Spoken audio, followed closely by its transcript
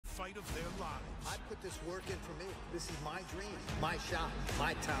fight of their lives. I put this work in for me. This is my dream, my shot,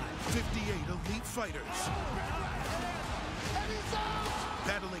 my time. 58 elite fighters.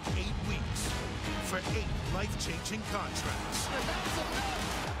 Battling 8 weeks for 8 life-changing contracts.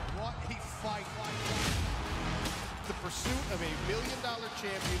 What a fight. The pursuit of $1 million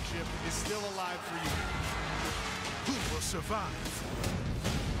championship is still alive for you. Who will survive?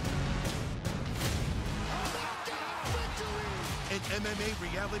 An MMA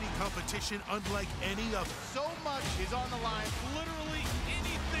reality competition unlike any other. So much is on the line. Literally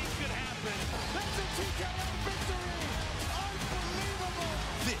anything could happen. That's a TKO victory. Unbelievable.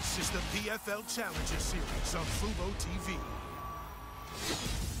 This is the PFL Challenger Series on Fubo TV.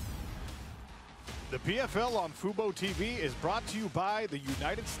 The PFL on Fubo TV is brought to you by the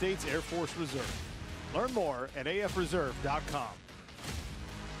United States Air Force Reserve. Learn more at afreserve.com.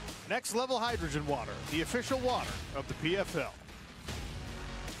 Next Level Hydrogen Water, the official water of the PFL.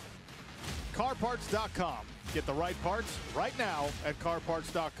 CarParts.com. Get the right parts right now at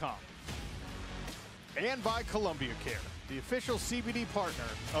CarParts.com. And by Columbia Care, the official CBD partner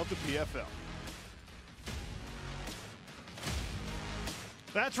of the PFL.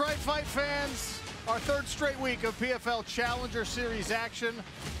 That's right, fight fans. Our third straight week of PFL Challenger Series action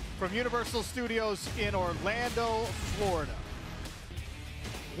from Universal Studios in Orlando, Florida.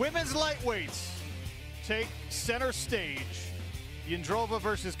 Women's lightweights take center stage. Yandrova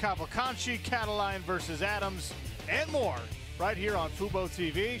versus Cavalcanti, Cataline versus Adams, and more right here on Fubo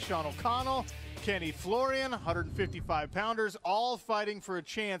TV. Sean O'Connell, Kenny Florian, 155-pounders, all fighting for a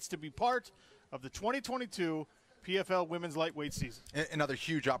chance to be part of the 2022 PFL Women's Lightweight season. Another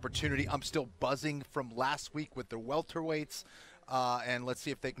huge opportunity. I'm still buzzing from last week with the welterweights, and let's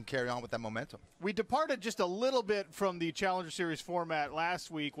see if they can carry on with that momentum. We departed just a little bit from the Challenger Series format last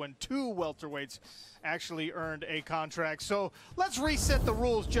week when 2 welterweights actually earned a contract. So let's reset the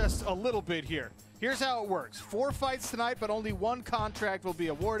rules just a little bit here. Here's how it works. 4 fights tonight, but only 1 contract will be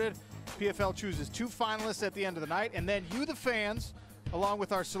awarded. PFL chooses 2 finalists at the end of the night, and then you, the fans, along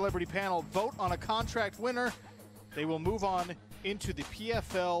with our celebrity panel, vote on a contract winner. They will move on into the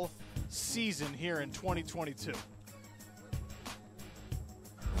PFL season here in 2022.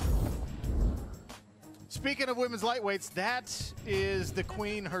 Speaking of women's lightweights, that is the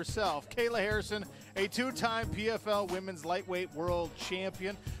queen herself, Kayla Harrison, a 2-time PFL women's lightweight world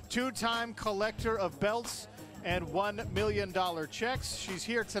champion, 2-time collector of belts and $1 million checks. She's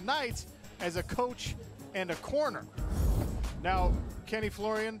here tonight as a coach and a corner. Now, Kenny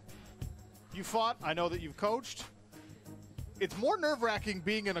Florian, you fought. I know that you've coached. It's more nerve-wracking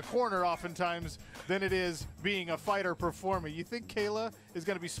being in a corner oftentimes than it is being a fighter performing. You think Kayla is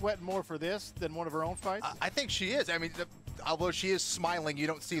going to be sweating more for this than one of her own fights? I think she is. I mean, although she is smiling, you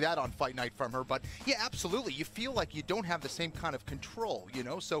don't see that on fight night from her. But, yeah, absolutely. You feel like you don't have the same kind of control, you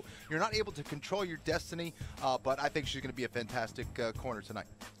know? So you're not able to control your destiny. But I think she's going to be a fantastic corner tonight.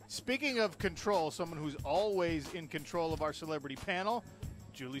 Speaking of control, someone who's always in control of our celebrity panel,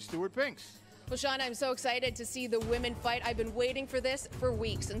 Julie Stewart-Pinks. Well, Sean, I'm so excited to see the women fight. I've been waiting for this for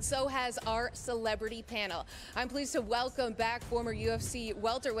weeks, and so has our celebrity panel. I'm pleased to welcome back former UFC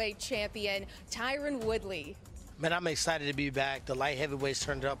welterweight champion Tyron Woodley. Man, I'm excited to be back. The light heavyweights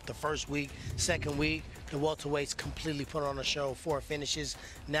turned up the first week, second week. The welterweights completely put on a show, 4 finishes.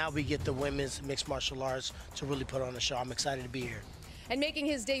 Now we get the women's mixed martial arts to really put on a show. I'm excited to be here. And making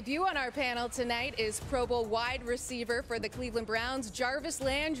his debut on our panel tonight is Pro Bowl wide receiver for the Cleveland Browns, Jarvis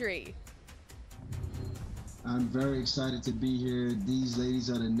Landry. I'm very excited to be here. These ladies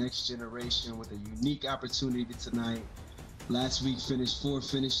are the next generation with a unique opportunity tonight. Last week finished 4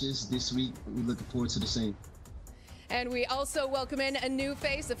 finishes. This week, we're looking forward to the same. And we also welcome in a new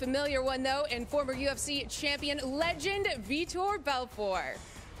face, a familiar one though, and former UFC champion legend Vitor Belfort.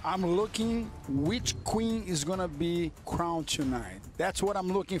 I'm looking which queen is gonna be crowned tonight. That's what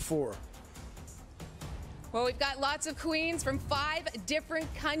I'm looking for. Well, we've got lots of queens from 5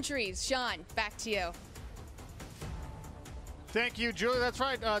 different countries. Sean, back to you. Thank you, Julie. That's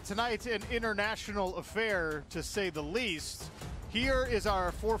right. Tonight, an international affair, to say the least. Here is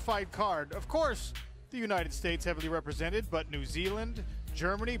our 4-fight card. Of course, the United States heavily represented, but New Zealand,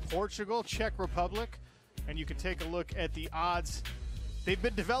 Germany, Portugal, Czech Republic, and you can take a look at the odds they've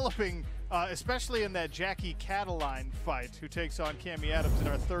been developing, especially in that Jackie Cataline fight, who takes on Cami Adams in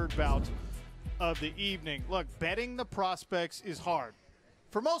our 3rd bout of the evening. Look, betting the prospects is hard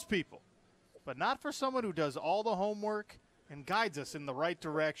for most people, but not for someone who does all the homework and guides us in the right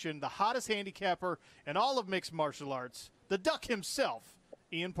direction. The hottest handicapper in all of mixed martial arts, the Duck himself,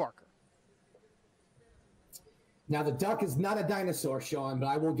 Ian Parker. Now, the duck is not a dinosaur, Sean, but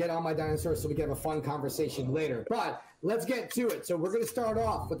I will get on my dinosaur so we can have a fun conversation later. But let's get to it. So we're going to start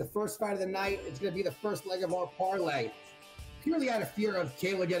off with the first fight of the night. It's going to be the first leg of our parlay. Purely out of fear of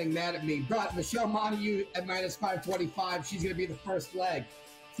Kayla getting mad at me. But Michelle Montague at minus 525. She's going to be the first leg.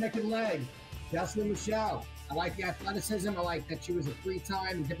 Second leg, Jocelyn Michelle. I like the athleticism. I like that she was a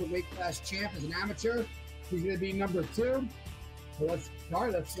 3-time different weight class champ as an amateur. She's going to be number 2. So let's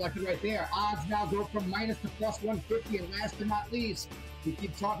select it right there. Odds now go from minus to plus 150. And last but not least, we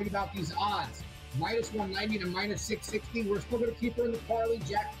keep talking about these odds. Minus 190 to minus 660. We're still going to keep her in the parlay.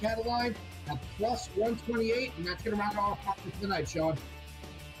 Jack Cataline at plus 128. And that's going to round off for tonight, Sean.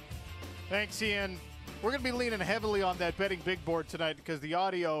 Thanks, Ian. We're going to be leaning heavily on that betting big board tonight because the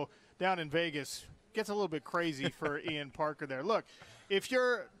audio down in Vegas gets a little bit crazy for Ian Parker there. Look, if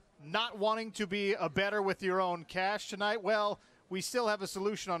you're not wanting to be a bettor with your own cash tonight, well, we still have a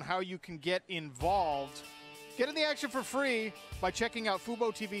solution on how you can get involved. Get in the action for free by checking out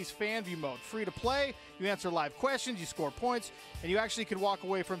Fubo TV's FanView mode. Free to play, you answer live questions, you score points, and you actually can walk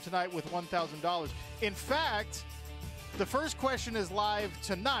away from tonight with $1,000. In fact, the first question is live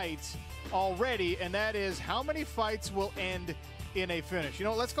tonight already, and that is how many fights will end in a finish? You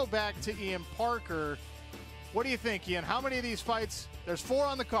know, let's go back to Ian Parker. What do you think, Ian? How many of these fights? There's 4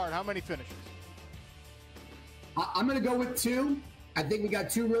 on the card. How many finishes? I'm going to go with 2. I think we got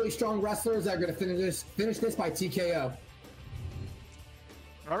 2 really strong wrestlers that are going to finish this by TKO.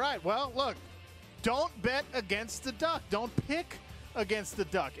 All right. Well, look, don't bet against the duck. Don't pick against the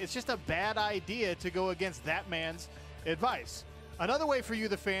duck. It's just a bad idea to go against that man's advice. Another way for you,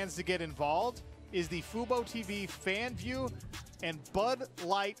 the fans, to get involved is the Fubo TV FanView and Bud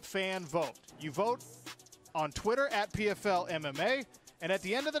Light fan vote. You vote on Twitter at PFL MMA, and at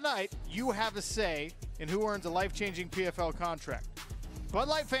the end of the night, you have a say in who earns a life-changing PFL contract. Bud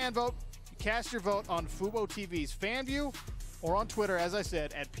Light fan vote. You cast your vote on Fubo TV's FanView or on Twitter, as I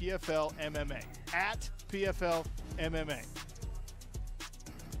said, at PFL MMA. At PFL MMA.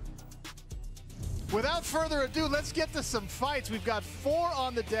 Without further ado, let's get to some fights. We've got 4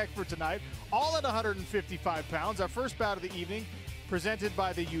 on the deck for tonight, all at 155 pounds. Our first bout of the evening, presented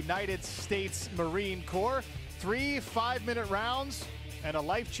by the United States Marine Corps. 3 5-minute rounds and a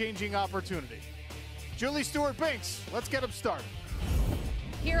life-changing opportunity. Julie Stewart-Binks, let's get them started.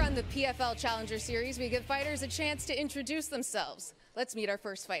 Here on the PFL Challenger Series, we give fighters a chance to introduce themselves. Let's meet our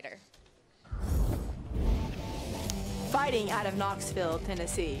first fighter. Fighting out of Knoxville,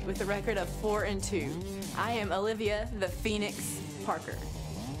 Tennessee, with a record of 4-2. I am Olivia the Phoenix Parker.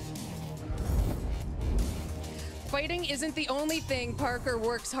 Fighting isn't the only thing Parker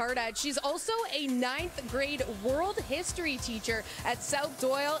works hard at. She's also a 9th grade world history teacher at South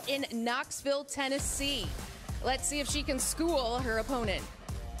Doyle in Knoxville, Tennessee. Let's see if she can school her opponent.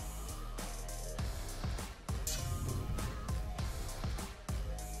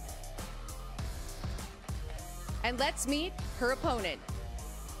 And let's meet her opponent.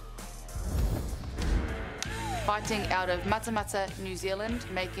 Fighting out of Matamata, New Zealand,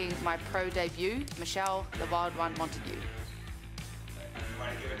 making my pro debut, Michelle the Wild One Montague.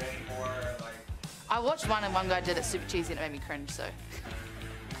 Want to give it any more, like... I watched one and one guy did it super cheesy and it made me cringe, so.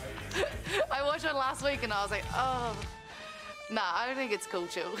 I watched one last week and I was like, oh. Nah, I don't think it's cool,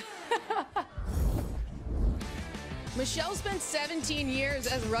 chill. Michelle spent 17 years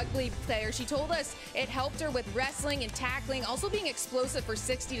as a rugby player. She told us it helped her with wrestling and tackling, also being explosive for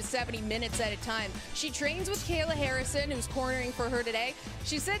 60 to 70 minutes at a time. She trains with Kayla Harrison, who's cornering for her today.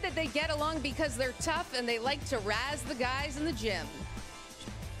 She said that they get along because they're tough and they like to razz the guys in the gym.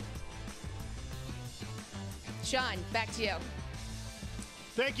 Sean, back to you.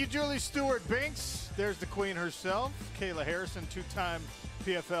 Thank you, Julie Stewart-Binks. There's the queen herself, Kayla Harrison, 2-time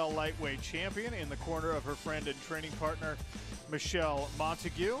PFL lightweight champion, in the corner of her friend and training partner, Michelle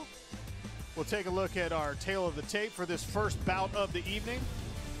Montague. We'll take a look at our tail of the tape for this first bout of the evening.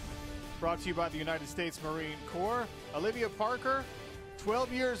 Brought to you by the United States Marine Corps. Olivia Parker,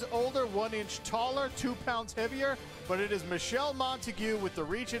 12 years older, 1 inch taller, 2 pounds heavier, but it is Michelle Montague with the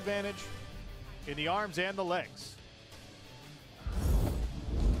reach advantage in the arms and the legs.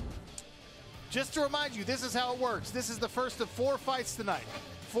 Just to remind you, this is how it works. This is the first of 4 fights tonight.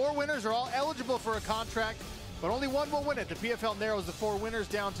 4 winners are all eligible for a contract, but only one will win it. The PFL narrows the 4 winners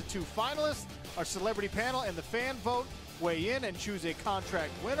down to 2 finalists. Our celebrity panel and the fan vote weigh in and choose a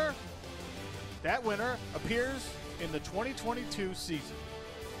contract winner. That winner appears in the 2022 season.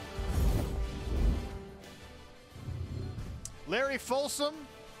 Larry Folsom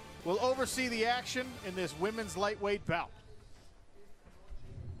will oversee the action in this women's lightweight bout.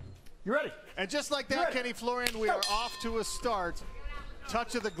 You ready? And just like that, Kenny Florian, we are off to a start.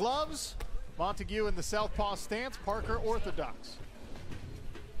 Touch of the gloves, Montague in the southpaw stance, Parker orthodox.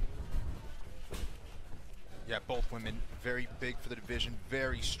 Yeah, both women very big for the division,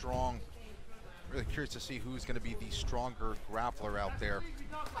 very strong. Really curious to see who's going to be the stronger grappler out there.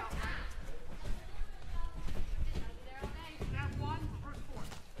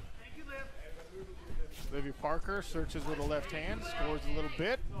 Olivia Parker searches with a left hand, scores a little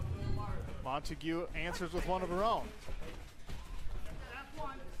bit. Montague answers with one of her own.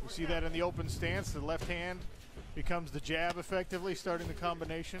 We see that in the open stance. The left hand becomes the jab effectively, starting the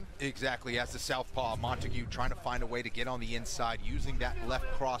combination. Exactly, as the southpaw, Montague trying to find a way to get on the inside, using that left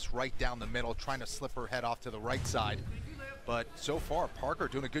cross right down the middle, trying to slip her head off to the right side. But so far, Parker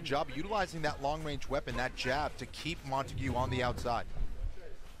doing a good job utilizing that long-range weapon, that jab, to keep Montague on the outside.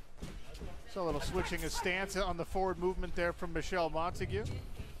 So a little switching of stance on the forward movement there from Michelle Montague.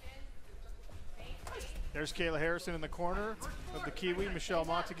 There's Kayla Harrison in the corner of the Kiwi, Michelle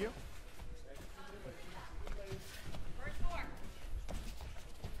Montague.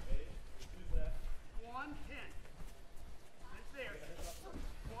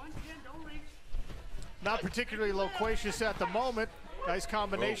 Not particularly loquacious at the moment. Nice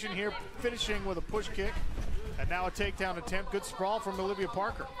combination here, finishing with a push kick. And now a takedown attempt. Good sprawl from Olivia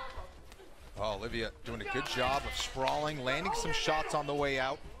Parker. Oh, Olivia doing a good job of sprawling, landing some shots on the way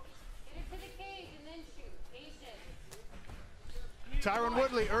out. Tyron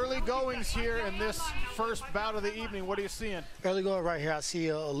Woodley, early goings here in this first bout of the evening. What are you seeing? Early going right here, I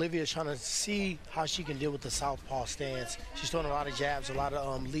see Olivia trying to see how she can deal with the southpaw stance. She's throwing a lot of jabs, a lot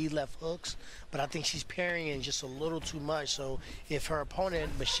of lead left hooks, but I think she's parrying just a little too much. So if her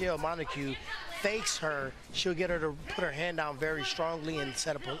opponent, Michelle Montague, fakes her, she'll get her to put her hand down very strongly and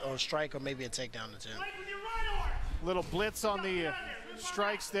set up a strike or maybe a takedown attempt. Little blitz on the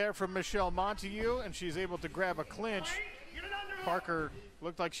strikes there from Michelle Montague, and she's able to grab a clinch. Parker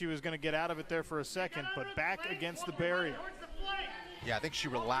looked like she was going to get out of it there for a second, but back against the barrier. Yeah, I think she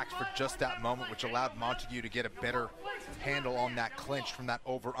relaxed for just that moment, which allowed Montague to get a better handle on that clinch from that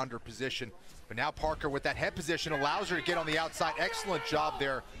over-under position. But now Parker with that head position allows her to get on the outside. Excellent job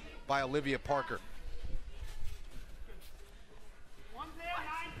there by Olivia Parker.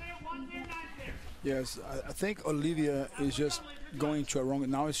 Yes, I think Olivia is just going to a wrong.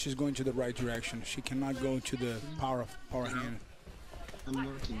 Now she's going to the right direction. She cannot go to the power hand. I'm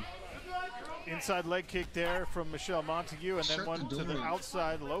working. Inside leg kick there from Michelle Montague, and then one to the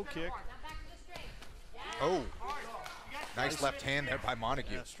outside low kick. Oh, nice left hand there by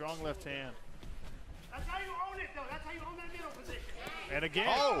Montague. Yeah, strong left hand. That's how you own it, though. That's how you own that middle position. And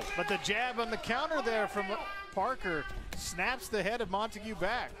again, but the jab on the counter there from Parker snaps the head of Montague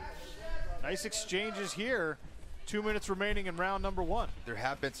back. Nice exchanges here. 2 minutes remaining in round number one. There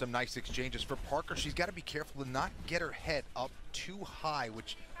have been some nice exchanges for Parker. She's got to be careful to not get her head up too high,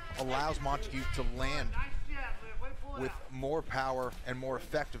 which allows Montague to land with more power and more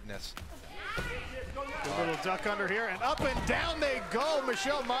effectiveness. A little duck under here, and up and down they go.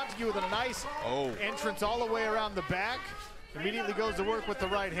 Michelle Montague with a nice entrance all the way around the back. Immediately goes to work with the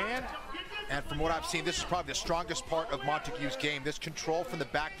right hand. And from what I've seen, this is probably the strongest part of Montague's game, this control from the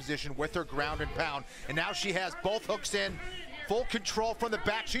back position with her ground and pound. And now she has both hooks in, full control from the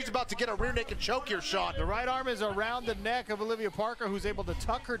back. She's about to get a rear naked choke here, Sean. The right arm is around the neck of Olivia Parker, who's able to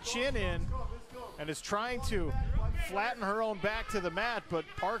tuck her chin in and is trying to flatten her own back to the mat, but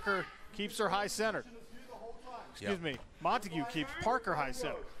Parker keeps her high center. Excuse me, Montague keeps Parker high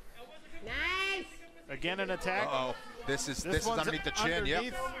center. Nice. Again an attack. Uh-oh, this is underneath the chin,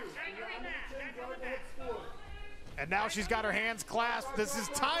 yep. And now she's got her hands clasped. This is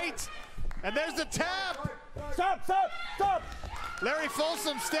tight. And there's the tap. Stop, stop, stop. Larry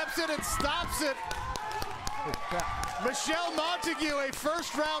Folsom steps in and stops it. Michelle Montague, a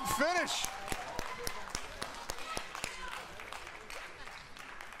first round finish.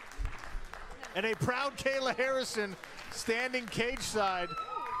 And a proud Kayla Harrison standing cage side.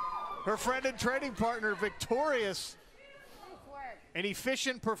 Her friend and training partner victorious. An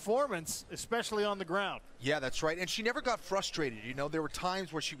efficient performance, especially on the ground. Yeah, that's right. And she never got frustrated. You know, there were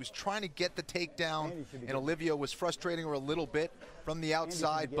times where she was trying to get the takedown, and Olivia was frustrating her a little bit from the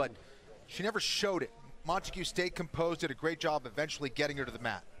outside, but she never showed it. Montague stayed composed, did a great job eventually getting her to the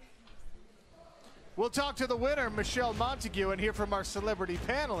mat. We'll talk to the winner, Michelle Montague, and hear from our celebrity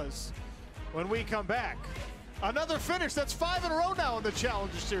panelists when we come back. Another finish. That's 5 in a row now in the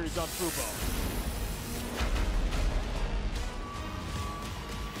Challenger Series on Fubo.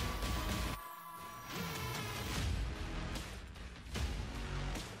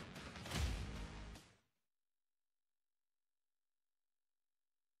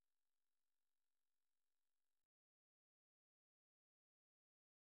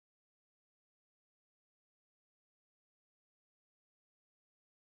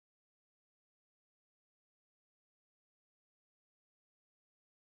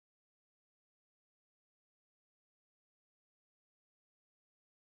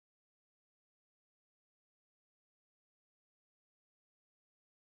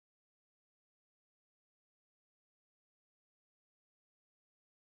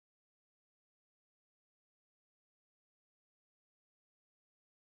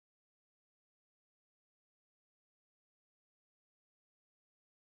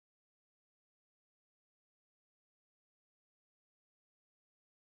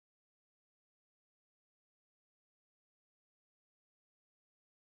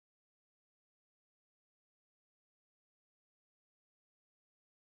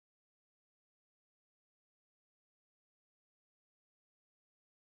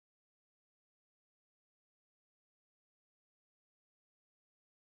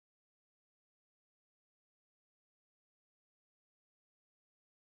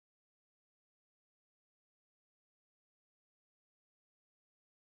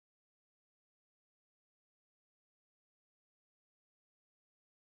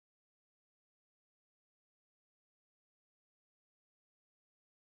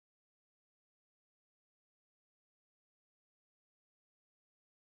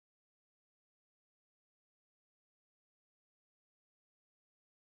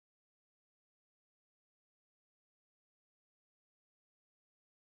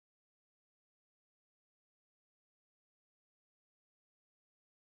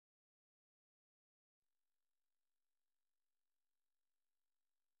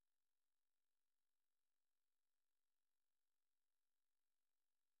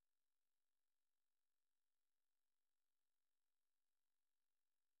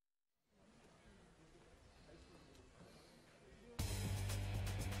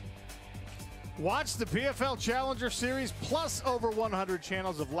 Watch the PFL Challenger Series plus over 100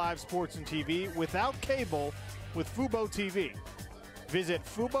 channels of live sports and TV without cable with Fubo TV. Visit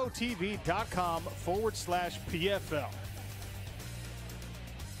FuboTV.com/PFL.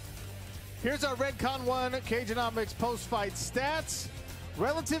 Here's our Redcon 1 Cagenomics post-fight stats.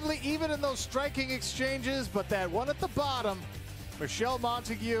 Relatively even in those striking exchanges, but that one at the bottom, Michelle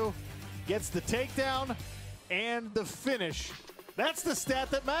Montague gets the takedown and the finish. That's the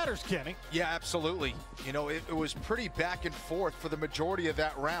stat that matters, Kenny. Yeah, absolutely. You know, it was pretty back and forth for the majority of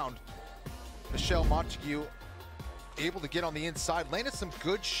that round. Michelle Montague able to get on the inside, landed some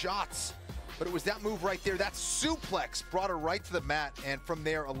good shots, but it was that move right there, that suplex brought her right to the mat, and from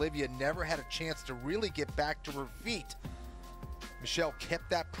there, Olivia never had a chance to really get back to her feet. Michelle kept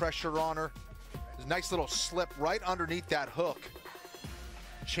that pressure on her. There's a nice little slip right underneath that hook.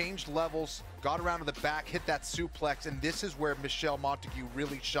 Changed levels, got around to the back, hit that suplex, and this is where Michelle Montague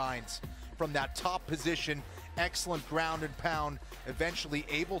really shines. From that top position, excellent ground and pound, eventually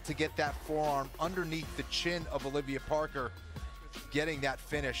able to get that forearm underneath the chin of Olivia Parker, getting that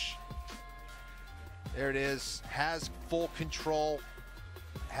finish. There it is, has full control,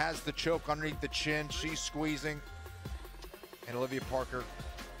 has the choke underneath the chin, she's squeezing, and Olivia Parker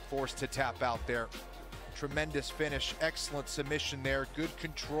forced to tap out there. Tremendous finish, excellent submission there, good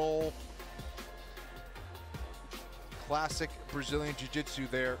control. Classic Brazilian Jiu-Jitsu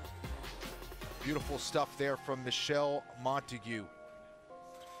there. Beautiful stuff there from Michelle Montague.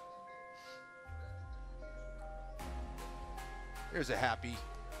 There's a happy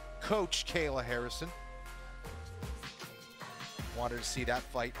Coach Kayla Harrison. Wanted to see that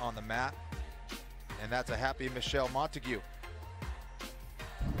fight on the mat. And that's a happy Michelle Montague.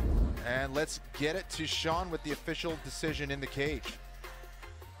 And let's get it to Sean with the official decision in the cage.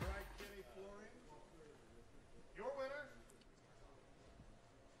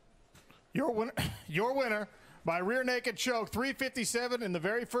 Your winner by rear naked choke, 357 in the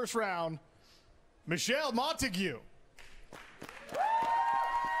very first round, Michelle Montague.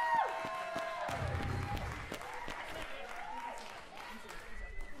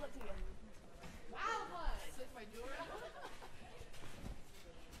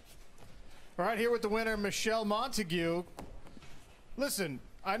 All right, here with the winner, Michelle Montague. Listen,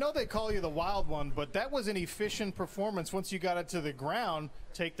 I know they call you the wild one, but that was an efficient performance once you got it to the ground.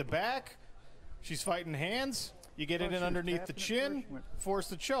 Take the back. She's fighting hands. You get it in underneath the chin, force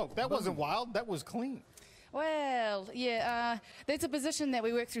the choke. That wasn't wild. That was clean. Well, yeah, that's a position that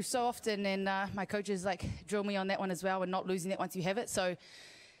we work through so often, and my coaches drill me on that one as well, and not losing that once you have it. So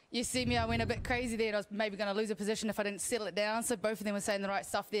you see me, I went a bit crazy there, and I was maybe going to lose a position if I didn't settle it down. So both of them were saying the right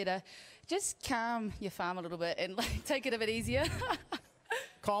stuff there to just calm your farm a little bit and take it a bit easier.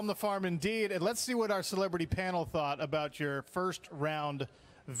 Calm the farm indeed. And let's see what our celebrity panel thought about your first round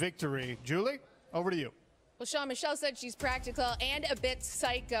victory. Julie, over to you. Well, Sean, Michelle said she's practical and a bit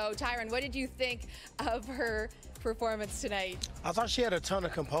psycho. Tyron, what did you think of her performance tonight? I thought she had a ton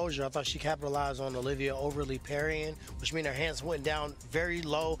of composure. I thought she capitalized on Olivia overly parrying, which means her hands went down very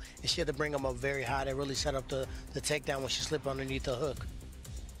low, and she had to bring them up very high. That really set up the takedown when she slipped underneath the hook.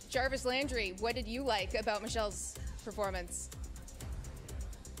 Jarvis Landry, what did you like about Michelle's performance?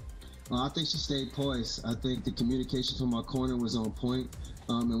 Well, I think she stayed poised. I think the communication from our corner was on point.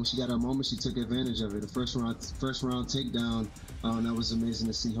 And when she got her moment, she took advantage of it. The first round takedown, that was amazing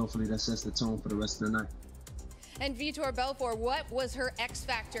to see. Hopefully that sets the tone for the rest of the night. And Vitor Belfort, what was her X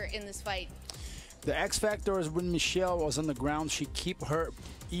factor in this fight? The X factor is when Michelle was on the ground, she kept her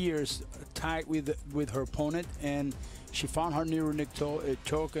ears tight with her opponent, and she found her near neck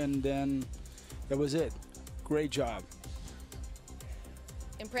choke, and then that was it. Great job.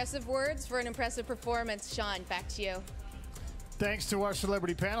 Impressive words for an impressive performance. Sean, back to you. Thanks to our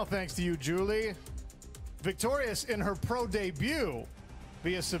celebrity panel. Thanks to you, Julie. Victorious in her pro debut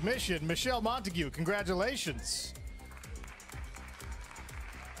via submission, Michelle Montague. Congratulations.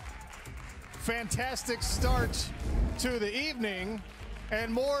 Fantastic start to the evening,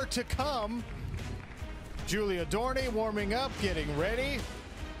 and more to come. Julia Dorney warming up, getting ready,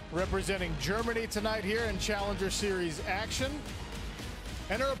 representing Germany tonight here in Challenger Series action.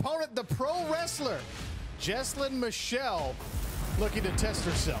 And her opponent, the pro wrestler, Jesslyn Michelle, looking to test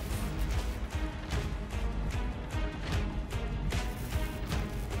herself.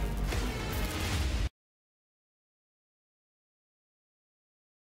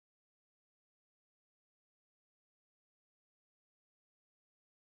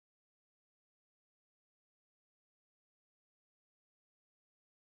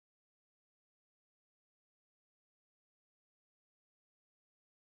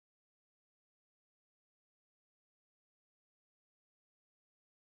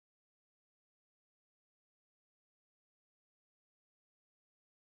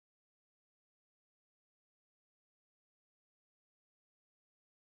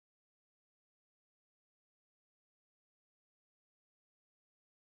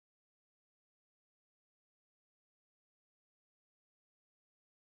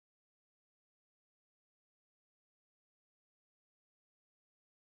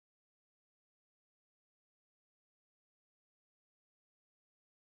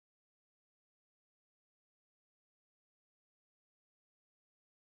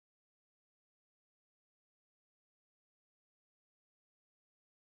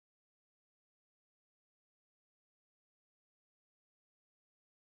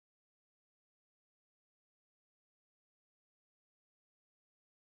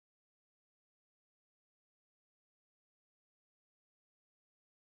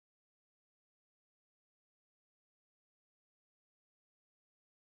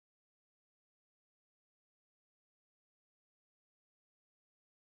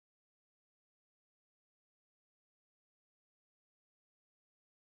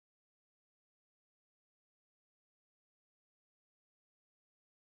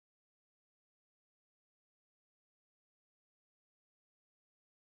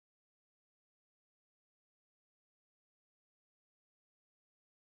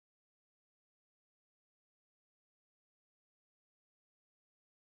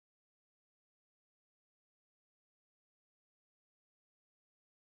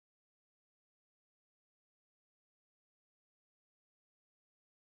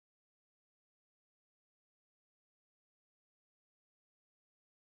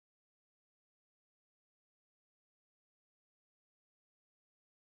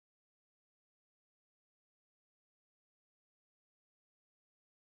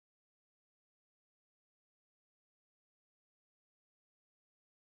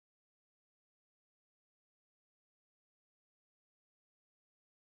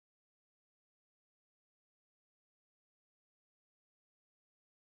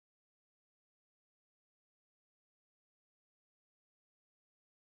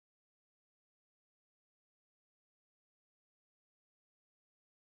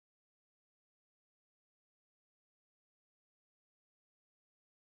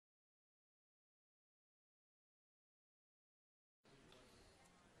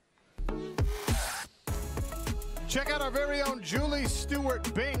 Check out our very own Julie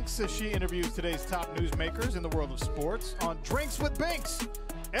Stewart-Binks as she interviews today's top newsmakers in the world of sports on Drinks with Binks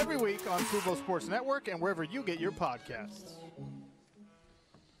every week on Fubo Sports Network and wherever you get your podcasts.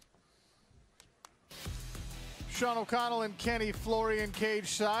 Sean O'Connell and Kenny Florian cage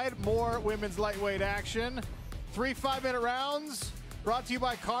side. More women's lightweight action. 3 5-minute rounds brought to you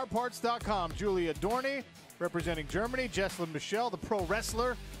by CarParts.com. Julia Dorney representing Germany. Jesslyn Michelle, the pro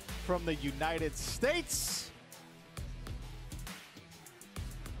wrestler from the United States.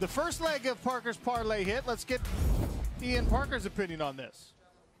 The first leg of Parker's parlay hit. Let's get Ian Parker's opinion on this.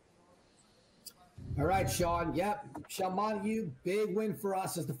 All right, Sean. Yep. Sean Montague, big win for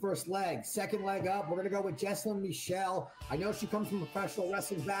us as the first leg. Second leg up, we're going to go with Jesslyn Michelle. I know she comes from a professional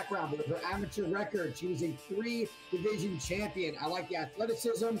wrestling background, but with her amateur record, she was a 3-division champion. I like the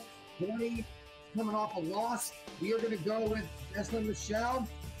athleticism. 20 coming off a loss. We are going to go with Jesslyn Michelle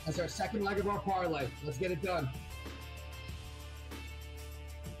as our second leg of our parlay. Let's get it done.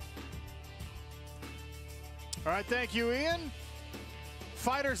 All right, thank you, Ian.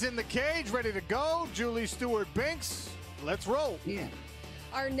 Fighters in the cage, ready to go. Julie Stewart-Binks, let's roll. Yeah.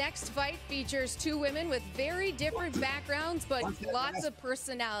 Our next fight features two women with very different backgrounds, but lots of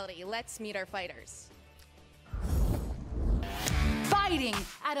personality. Let's meet our fighters. Fighting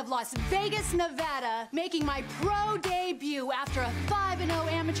out of Las Vegas, Nevada, making my pro debut after a 5-0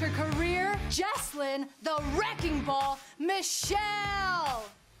 amateur career, Jesslyn the Wrecking Ball Michelle.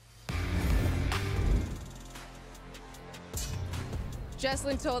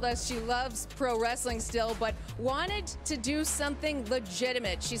 Jesslyn told us she loves pro wrestling still, but wanted to do something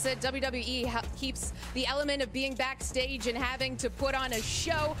legitimate. She said WWE keeps the element of being backstage and having to put on a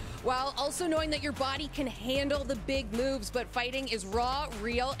show while also knowing that your body can handle the big moves, but fighting is raw,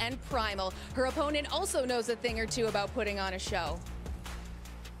 real, and primal. Her opponent also knows a thing or two about putting on a show.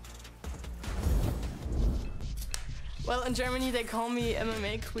 Well, in Germany, they call me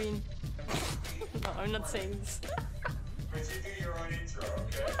MMA queen. No, I'm not saying this. But you do your own intro,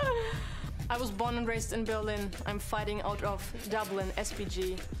 okay? I was born and raised in Berlin. I'm fighting out of Dublin,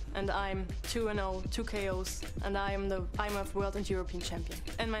 SPG, and I'm 2-0, 2 KOs, and I'm a world and European champion.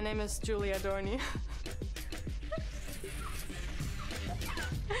 And my name is Julia Dorney.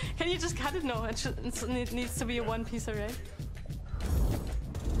 Can you just cut it? No, it needs to be a one piece array.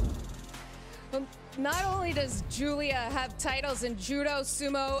 Not only does Julia have titles in judo,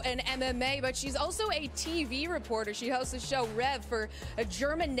 sumo, and MMA, but she's also a TV reporter. She hosts the show Rev for a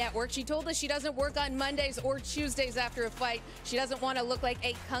German network. She told us she doesn't work on Mondays or Tuesdays after a fight. She doesn't want to look like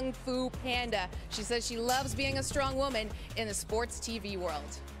a kung fu panda. She says she loves being a strong woman in the sports TV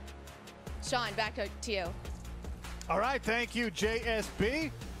world. Sean, back to you. All right, thank you,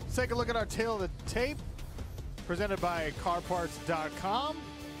 JSB. Let's take a look at our tail of the tape, presented by CarParts.com.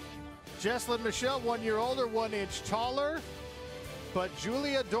 Jesslyn Michelle, 1 year older, 1 inch taller. But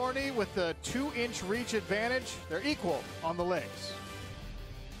Julia Dorney with the 2-inch reach advantage. They're equal on the legs.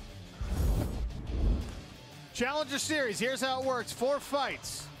 Challenger Series, here's how it works. 4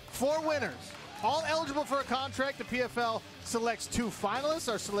 fights, 4 winners. All eligible for a contract. The PFL selects 2 finalists,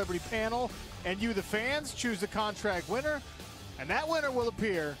 our celebrity panel, and you, the fans, choose the contract winner. And that winner will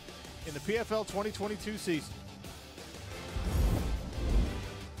appear in the PFL 2022 season.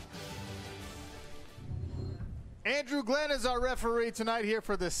 Andrew Glenn is our referee tonight here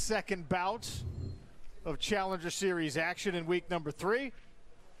for the second bout of Challenger Series action in week number 3.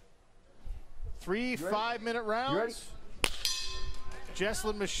 3 5-minute rounds.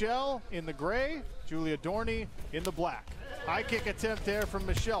 Jesslyn Michelle in the gray, Julia Dorney in the black. High kick attempt there from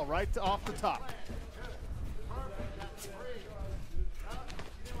Michelle right off the top.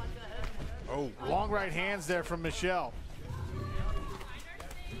 Oh, long right hands there from Michelle.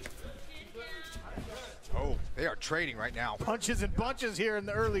 Oh, they are trading right now. Punches and bunches here in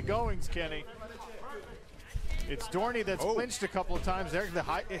the early goings, Kenny. It's Dorney that's flinched a couple of times there. The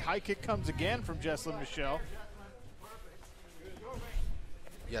high kick comes again from Jesslyn Michelle.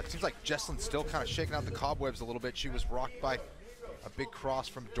 Yeah, it seems like Jesslyn's still kind of shaking out the cobwebs a little bit. She was rocked by a big cross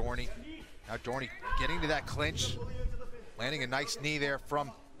from Dorney. Now Dorney getting to that clinch, landing a nice knee there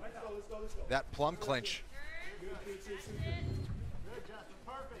from that plum clinch.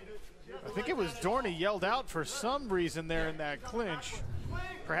 I think it was Dorney yelled out for some reason there in that clinch.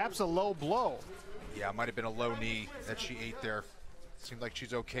 Perhaps a low blow. Yeah, it might have been a low knee that she ate there. Seems like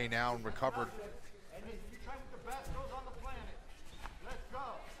she's okay now and recovered.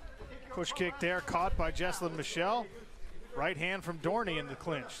 Push kick there, caught by Jesslyn Michelle. Right hand from Dorney in the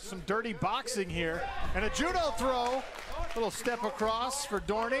clinch. Some dirty boxing here. And a judo throw. Little step across for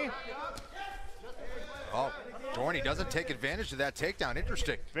Dorney. Oh, Dorney doesn't take advantage of that takedown.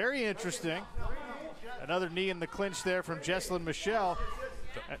 Interesting. Very interesting. Another knee in the clinch there from Jesslyn Michelle.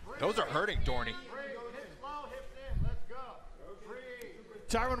 Those are hurting Dorney.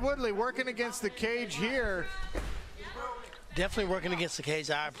 Tyron Woodley working against the cage here. Definitely working against the cage.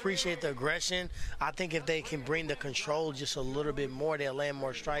 I appreciate the aggression. I think if they can bring the control just a little bit more, they'll land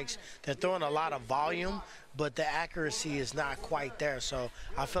more strikes. They're throwing a lot of volume, but the accuracy is not quite there. So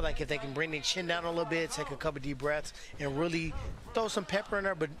I feel like if they can bring their chin down a little bit, take a couple deep breaths, and really throw some pepper in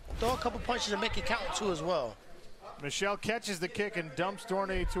there, but throw a couple punches and make it count too as well. Michelle catches the kick and dumps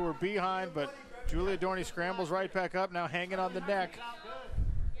Dorney to her behind, but Julia Dorney scrambles right back up, now hanging on the neck.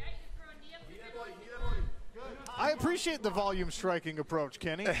 I appreciate the volume striking approach,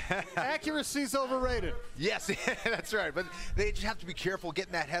 Kenny. Accuracy's overrated. Yes, that's right. But they just have to be careful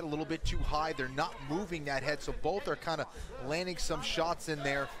getting that head a little bit too high. They're not moving that head, so both are kind of landing some shots in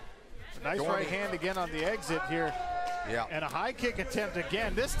there. Nice Dorney. right hand again on the exit here. Yeah. And a high kick attempt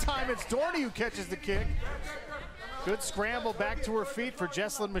again. This time it's Dorney who catches the kick. Good scramble back to her feet for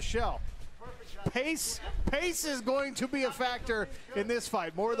Jesslyn Michelle. Pace is going to be a factor in this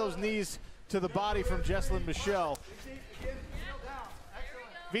fight. More of those knees to the body from Jesslyn Michelle.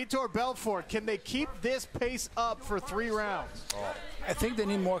 Vitor Belfort, can they keep this pace up for 3 rounds? I think they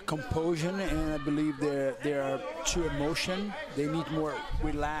need more composure, and I believe they are too emotion. They need more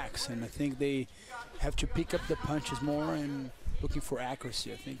relax, and I think they have to pick up the punches more and looking for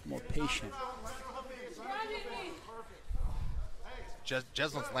accuracy. I think more patient.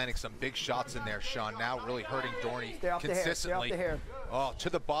 Jesslyn's landing some big shots in there, Sean. Now really hurting Dorney Stay off consistently. The hair. Oh, to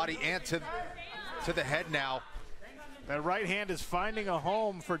the body and to the head now. That right hand is finding a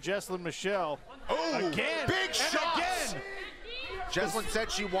home for Jesslyn Michelle. Oh, again, big shots! Again. Jesslyn said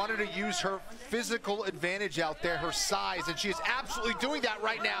she wanted to use her physical advantage out there, her size, and she is absolutely doing that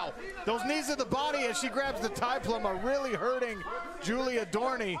right now. Those knees to the body as she grabs the tie plum are really hurting Julia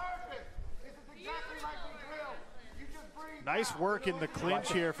Dorney. Nice work in the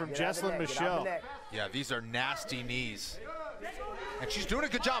clinch here from Jesslyn Michelle. Yeah, these are nasty knees. And she's doing a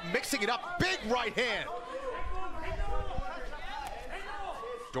good job mixing it up. Big right hand.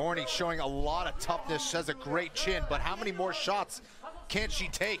 Dorney showing a lot of toughness, has a great chin, but how many more shots can she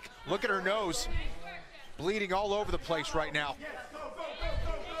take? Look at her nose. Bleeding all over the place right now.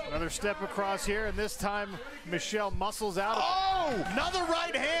 Another step across here, and this time Michelle muscles out. Oh! Another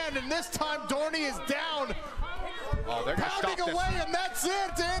right hand, and this time Dorney is down. Oh, they're gonna pounding stop this. away, and that's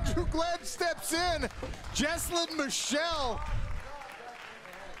it. Andrew Glenn steps in. Jesslyn Michelle,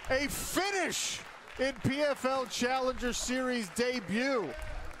 a finish in PFL Challenger Series debut.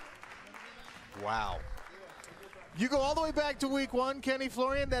 Wow. You go all the way back to week 1, Kenny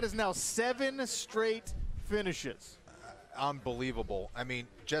Florian. That is now 7 straight finishes. Unbelievable. I mean,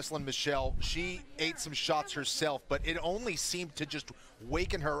 Jesslyn Michelle, she ate some shots herself, but it only seemed to just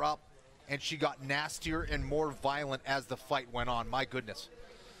waken her up, and she got nastier and more violent as the fight went on. My goodness.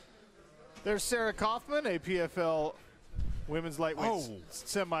 There's Sarah Kaufman, a PFL women's lightweight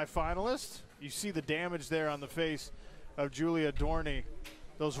semifinalist. You see the damage there on the face of Julia Dorney.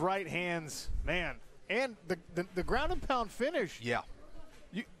 Those right hands, man. And the ground and pound finish. Yeah.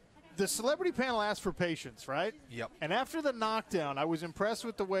 The celebrity panel asked for patience, right? Yep. And after the knockdown, I was impressed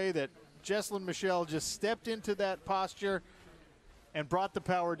with the way that Jesslyn Michelle just stepped into that posture and brought the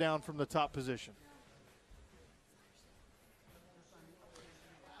power down from the top position.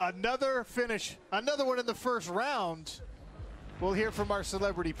 Another finish, another one in the first round. We'll hear from our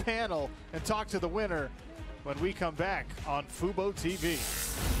celebrity panel and talk to the winner when we come back on Fubo TV.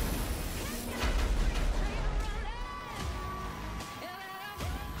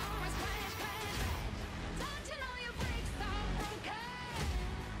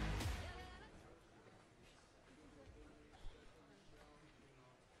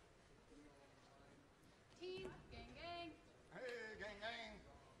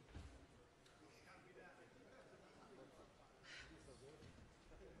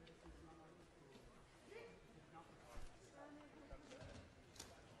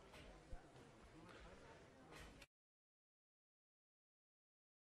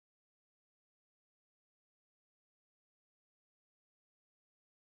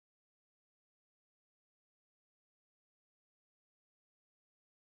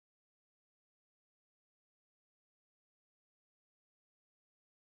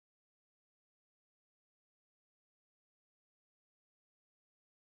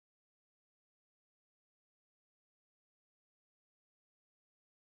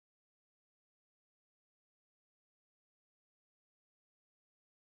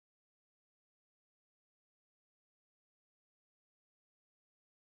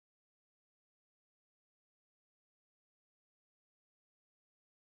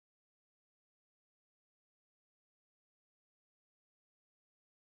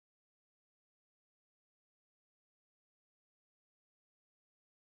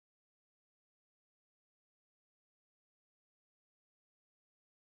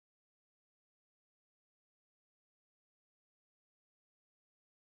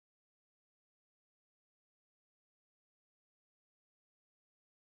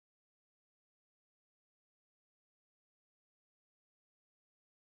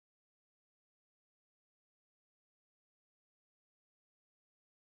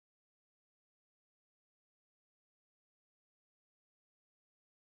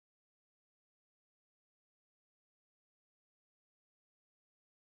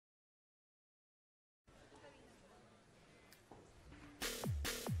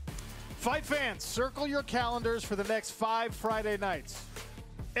 Fight fans, circle your calendars for the next 5 Friday nights.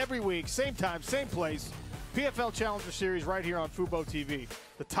 Every week, same time, same place. PFL Challenger Series right here on Fubo TV.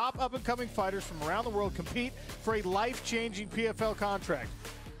 The top up-and-coming fighters from around the world compete for a life-changing PFL contract.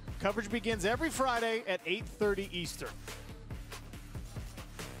 Coverage begins every Friday at 8:30 Eastern.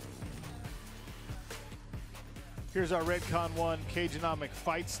 Here's our Redcon 1 Cageonomic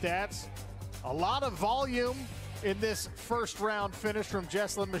fight stats. A lot of volume in this first round finish from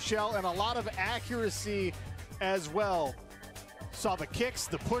Jesslyn Michelle, and a lot of accuracy as well. Saw the kicks,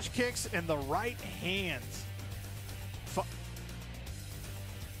 the push kicks, and the right hands.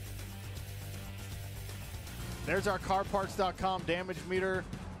 There's our carparts.com damage meter.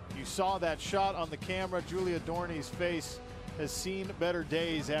 You saw that shot on the camera. Julia Dorney's face has seen better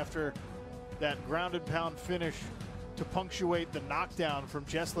days after that grounded pound finish to punctuate the knockdown from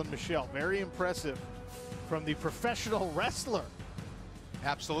Jesslyn Michelle. Very impressive from the professional wrestler.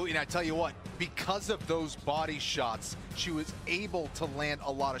 Absolutely, and I tell you what, because of those body shots, she was able to land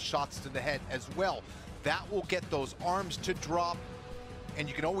a lot of shots to the head as well. That will get those arms to drop, and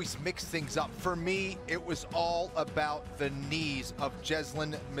you can always mix things up. For me, it was all about the knees of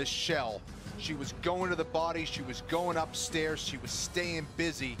Jesslyn Michelle. She was going to the body, she was going upstairs, she was staying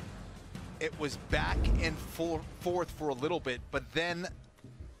busy. It was back and forth for a little bit, but then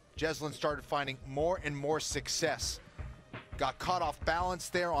Jesslyn started finding more and more success. Got caught off balance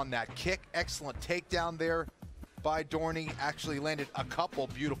there on that kick. Excellent takedown there by Dorney. Actually landed a couple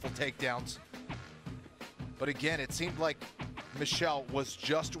beautiful takedowns. But again, it seemed like Michelle was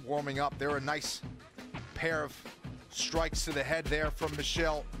just warming up. There were a nice pair of strikes to the head there from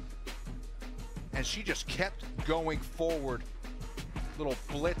Michelle. And she just kept going forward. Little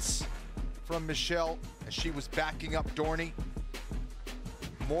blitz from Michelle as she was backing up Dorney.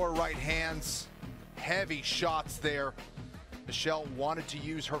 More right hands, heavy shots there. Michelle wanted to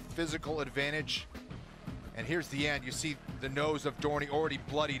use her physical advantage. And here's the end. You see the nose of Dorney already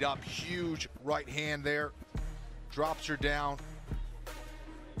bloodied up. Huge right hand there. Drops her down.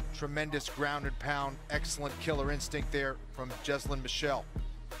 Tremendous ground and pound. Excellent killer instinct there from Jesslyn Michelle.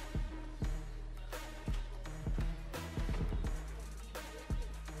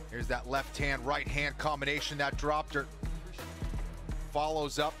 Here's that left hand, right hand combination that dropped her.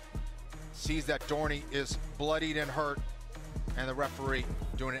 Follows up, sees that Dorney is bloodied and hurt, and the referee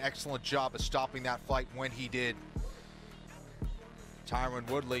doing an excellent job of stopping that fight when he did. Tyron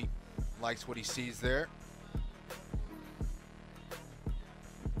Woodley likes what he sees there.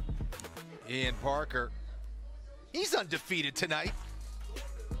 Ian Parker, he's undefeated tonight.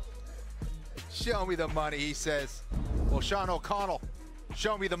 Show me the money, he says. Well, Sean O'Connell,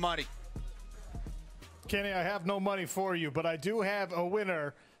 show me the money. Kenny, I have no money for you, but I do have a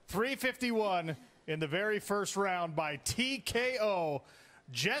winner. 351 in the very first round by TKO,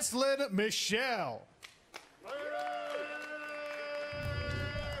 Jesslyn Michelle.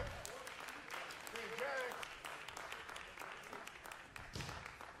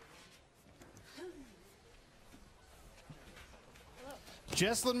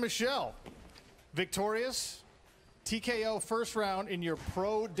 Jesslyn Michelle, victorious, TKO first round in your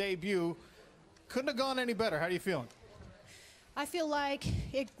pro debut. Couldn't have gone any better. How are you feeling? I feel like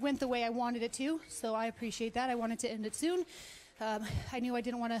it went the way I wanted it to, so I appreciate that. I wanted to end it soon. I knew I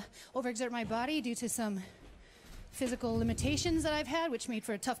didn't want to overexert my body due to some physical limitations that I've had, which made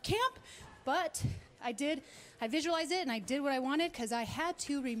for a tough camp, but I visualized it and I did what I wanted because I had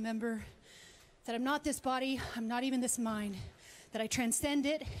to remember that I'm not this body, I'm not even this mind, that I transcend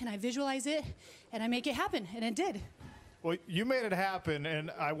it and I visualize it and I make it happen, and it did. Well, you made it happen,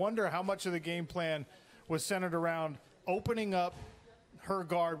 and I wonder how much of the game plan was centered around opening up her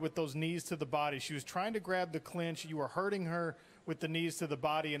guard with those knees to the body. She was trying to grab the clinch. You were hurting her with the knees to the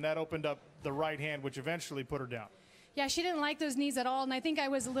body, and that opened up the right hand, which eventually put her down. Yeah, she didn't like those knees at all, and I think I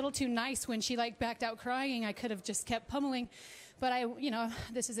was a little too nice when she backed out crying. I could have just kept pummeling, but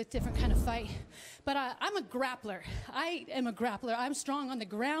this is a different kind of fight. But I'm a grappler. I am a grappler. I'm strong on the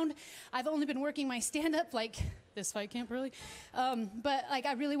ground. I've only been working my stand-up this fight camp, really. But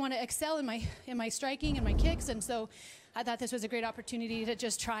I really want to excel in my striking and my kicks, and so I thought this was a great opportunity to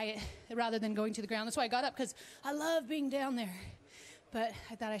just try it rather than going to the ground. That's why I got up, because I love being down there. But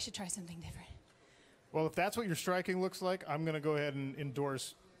I thought I should try something different. Well, if that's what your striking looks like, I'm going to go ahead and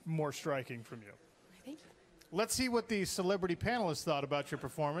endorse more striking from you. Thank you. Let's see what the celebrity panelists thought about your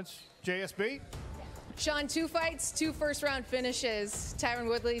performance. JSB? Sean, 2 fights, 2 first-round finishes. Tyron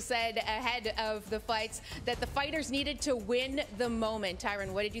Woodley said ahead of the fights that the fighters needed to win the moment.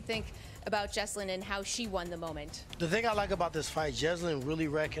 Tyron, what did you think about Jesselyn and how she won the moment? The thing I like about this fight, Jesselyn really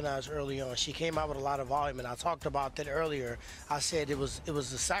recognized early on. She came out with a lot of volume, and I talked about that earlier. I said it was a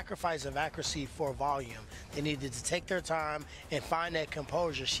sacrifice of accuracy for volume. They needed to take their time and find that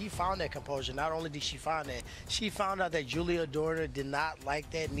composure. She found that composure. Not only did she find that, she found out that Julia Dorner did not like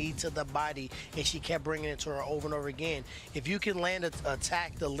that knee to the body, and she kept bringing it to her over and over again. If you can land an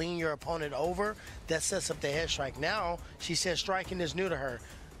attack to lean your opponent over, that sets up the head strike. Now, she said striking is new to her.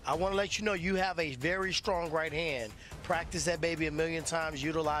 I want to let you know you have a very strong right hand. Practice that baby a million times.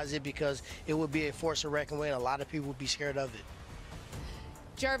 Utilize it because it would be a force to reckon with. A lot of people would be scared of it.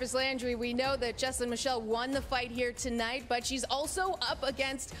 Jarvis Landry, we know that Jesselyn Michelle won the fight here tonight, but she's also up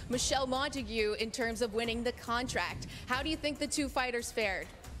against Michelle Montague in terms of winning the contract. How do you think the 2 fighters fared?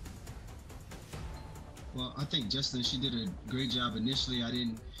 Well, I think Jesselyn, she did a great job initially. I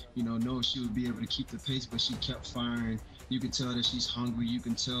didn't, know if she would be able to keep the pace, but she kept firing. You can tell that she's hungry. You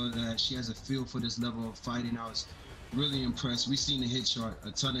can tell that she has a feel for this level of fighting. I was really impressed. We seen the hit chart,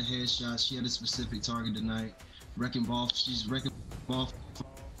 a ton of headshots. She had a specific target tonight. Wrecking ball. She's wrecking ball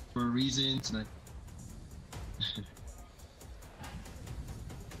for a reason tonight.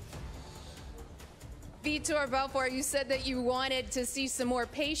 Vitor Belfort, you said that you wanted to see some more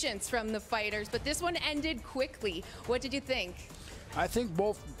patience from the fighters, but this one ended quickly. What did you think? I think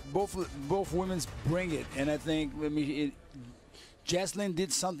both women bring it, and I think Jesselyn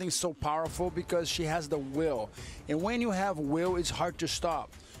did something so powerful because she has the will, and when you have will, it's hard to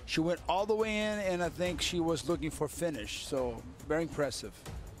stop. She went all the way in, and I think she was looking for finish. So very impressive.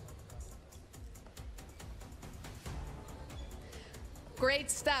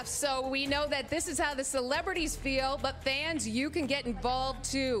 Great stuff. So we know that this is how the celebrities feel, but fans, you can get involved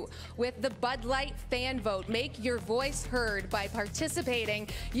too with the Bud Light fan vote. Make your voice heard by participating.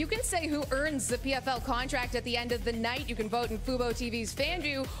 You can say who earns the PFL contract at the end of the night. You can vote in Fubo TV's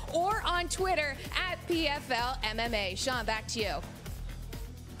FanView or on Twitter at PFL MMA. Sean, back to you.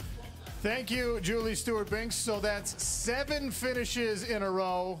 Thank you, Julie Stewart-Binks. So that's 7 finishes in a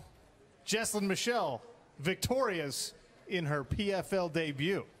row. Jesselyn Michelle victorious in her PFL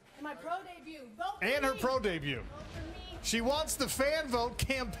debut. And my pro debut. Vote for and her me. pro debut. Vote for me. She wants the fan vote,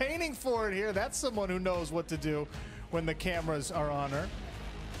 campaigning for it here. That's someone who knows what to do when the cameras are on her.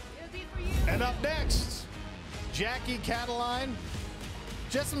 It'll be for you. And up next, Jackie Cataline.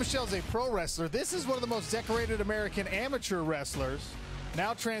 Jesselyn Michelle's a pro wrestler. This is one of the most decorated American amateur wrestlers,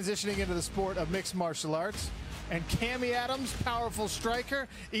 now transitioning into the sport of mixed martial arts. And Cammie Adams, powerful striker,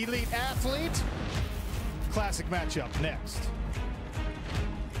 elite athlete. Classic matchup next.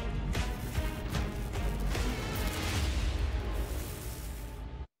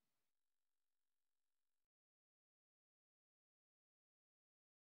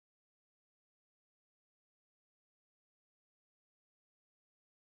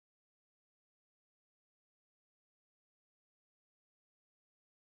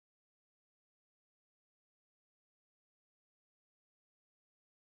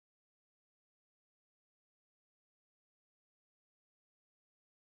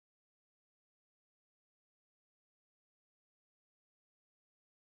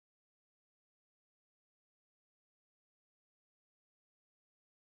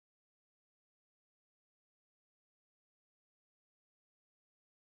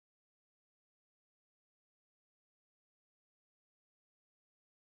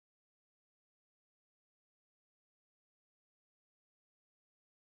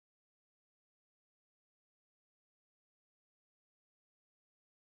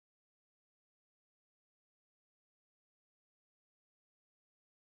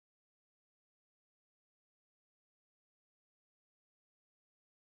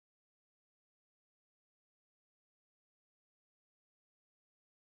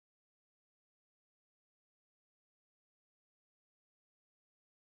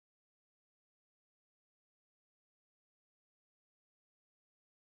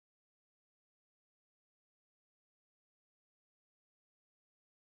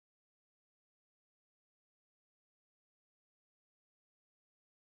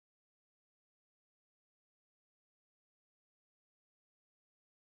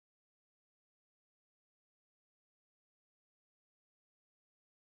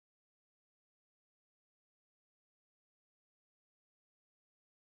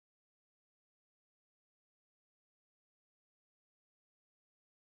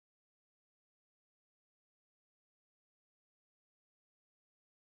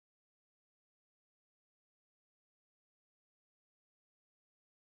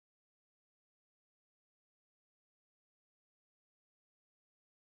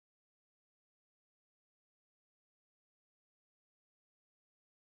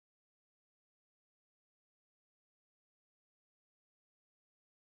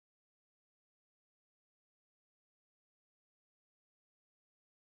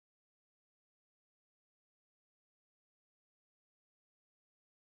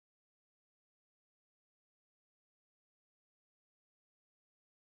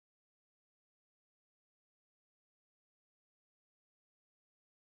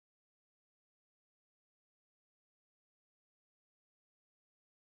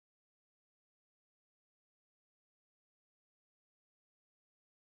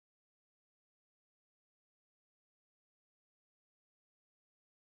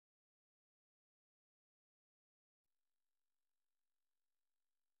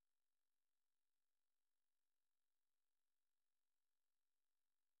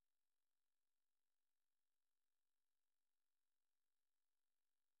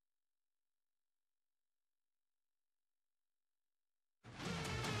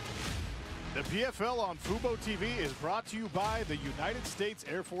 The PFL on Fubo TV is brought to you by the United States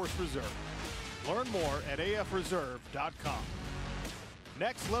Air Force Reserve. Learn more at afreserve.com.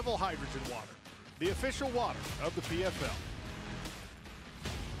 Next Level Hydrogen Water, the official water of the PFL.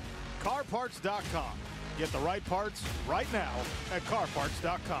 CarParts.com. Get the right parts right now at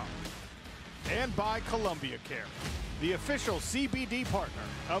CarParts.com. And by Columbia Care, the official CBD partner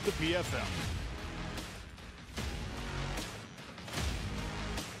of the PFL.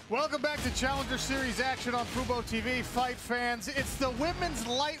 Welcome back to Challenger Series action on Fubo TV. Fight fans, it's the women's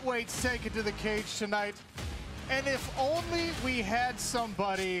lightweights taken to the cage tonight. And if only we had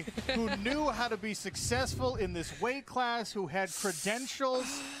somebody who knew how to be successful in this weight class, who had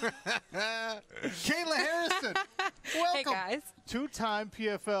credentials. Kayla Harrison, welcome. Hey, guys. Two-time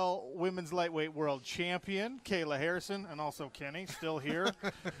PFL Women's Lightweight World Champion, Kayla Harrison, and also Kenny, still here.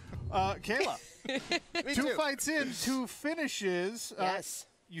 Kayla, two fights in, 2 finishes. Yes.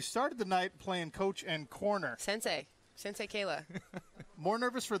 You started the night playing coach and corner. Sensei Kayla. More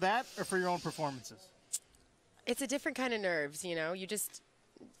nervous for that or for your own performances? It's a different kind of nerves, you know.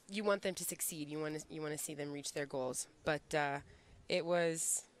 You want them to succeed. You want to see them reach their goals. But it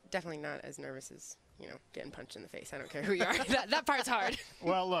was definitely not as nervous as, you know, getting punched in the face. I don't care who you are. that part's hard.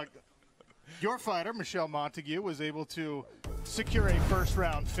 Well, look, your fighter, Michelle Montague, was able to secure a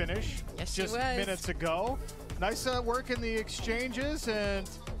first-round finish just minutes ago. Nice work in the exchanges and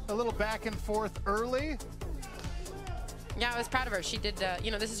a little back and forth early. Yeah, I was proud of her. She did,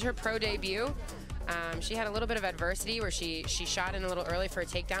 this is her pro debut. She had a little bit of adversity where she shot in a little early for a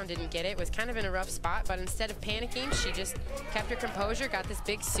takedown, didn't get it, was kind of in a rough spot, but instead of panicking, she just kept her composure, got this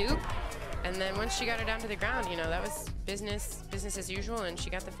big soup, and then once she got her down to the ground, you know, that was business as usual, and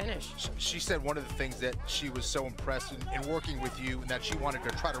she got the finish. She said one of the things that she was so impressed in working with you and that she wanted to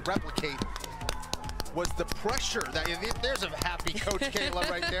try to replicate was the pressure. There's a happy Coach Kayla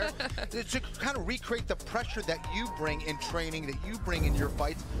right there. To kind of recreate the pressure that you bring in training, that you bring in your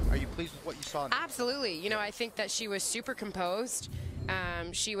fights. Are you pleased with what you saw? Absolutely. You know, I think that she was super composed.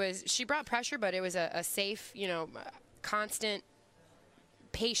 She brought pressure, but it was a safe, you know, constant,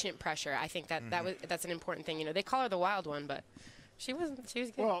 patient pressure. I think that's an important thing. You know, they call her the wild one, but she was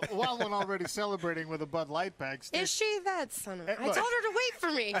good. Well, Wild One already celebrating with a Bud Light bag. Is she? That son of a... I told her to wait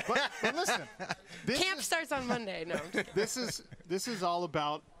for me. But listen. Camp starts on Monday. No, I'm just kidding. This is all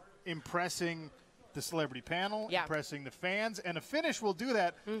about impressing the celebrity panel, impressing the fans, and a finish will do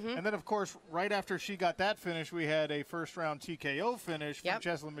that. And then, of course, right after she got that finish, we had a first-round TKO finish from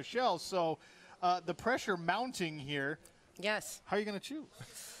Cheslin Michelle. So the pressure mounting here. Yes. How are you going to choose?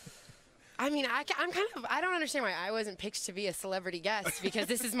 I mean, I don't understand why I wasn't picked to be a celebrity guest because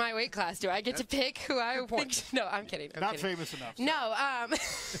this is my weight class. Do I get to pick who I think? No, I'm kidding. Not famous enough. So. No.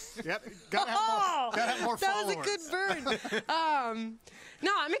 Gotta have more followers. That was a good burn.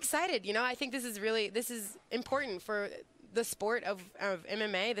 No, I'm excited. You know, I think this is important for the sport of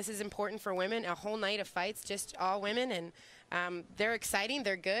MMA. This is important for women. A whole night of fights, just all women, and they're exciting.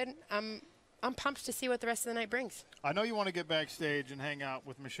 They're good. I'm pumped to see what the rest of the night brings. I know you want to get backstage and hang out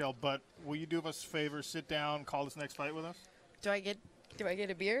with Michelle, but will you do us a favor, sit down, call this next fight with us? Do I get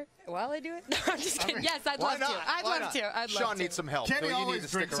a beer while I do it? No, I'm just kidding. Yes, I'd love to. I'd love to. Sean needs some help. Kenny so always need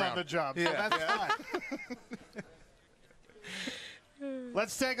to drinks stick around. on the job. Yeah, that's fine.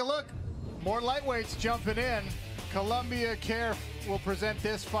 Let's take a look. More lightweights jumping in. Columbia Care will present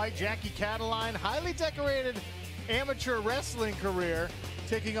this fight. Jackie Cataline, highly decorated amateur wrestling career,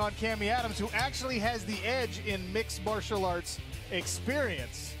 taking on Cammie Adams, who actually has the edge in mixed martial arts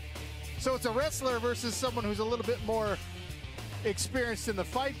experience. So it's a wrestler versus someone who's a little bit more experienced in the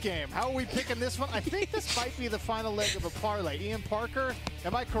fight game. How are we picking this one? I think this might be the final leg of a parlay. Ian Parker,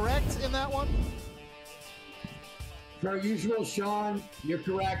 am I correct in that one? Per usual, Sean, you're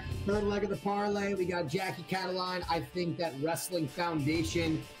correct. Third leg of the parlay, we got Jackie Cataline. I think that Wrestling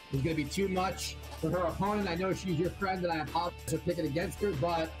Foundation is going to be too much for her opponent. I know she's your friend, and I apologize for picking against her,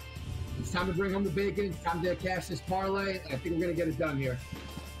 but it's time to bring home the bacon. It's time to cash this parlay. I think we're going to get it done here.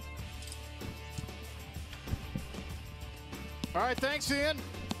 All right, thanks, Ian.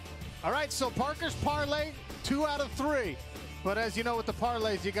 All right, so Parker's parlay, 2 out of 3. But as you know with the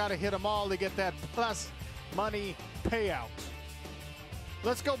parlays, you got to hit them all to get that plus money payout.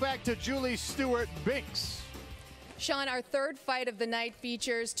 Let's go back to Julie Stewart-Binks. Sean, our third fight of the night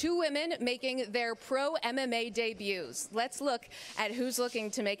features 2 women making their pro MMA debuts. Let's look at who's looking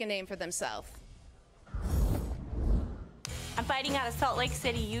to make a name for themselves. I'm fighting out of Salt Lake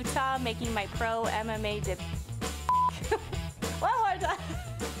City, Utah, making my pro MMA debut. One more time.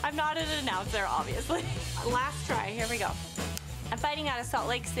 I'm not an announcer, obviously. Last try, here we go. I'm fighting out of Salt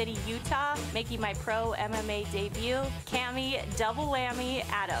Lake City, Utah, making my pro MMA debut, Cammie Double Whammy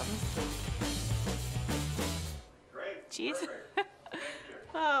Adams. Jeez.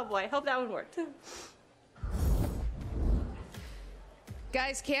 Oh boy, hope that one worked.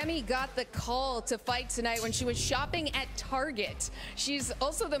 Guys, Cammy got the call to fight tonight when she was shopping at Target. She's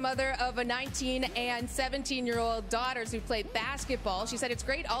also the mother of a 19 and 17-year-old daughters who play basketball. She said, it's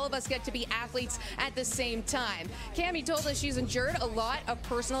great all of us get to be athletes at the same time. Cammy told us she's endured a lot of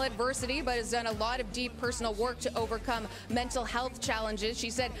personal adversity, but has done a lot of deep personal work to overcome mental health challenges. She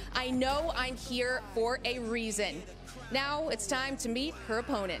said, I know I'm here for a reason. Now it's time to meet her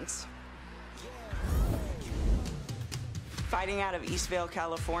opponent. Fighting out of Eastvale,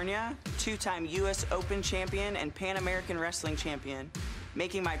 California, two-time U.S. Open champion and Pan American Wrestling champion.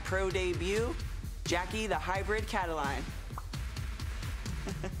 Making my pro debut, Jackie the Hybrid Cataline.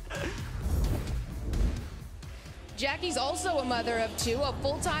 Jackie's also a mother of two, a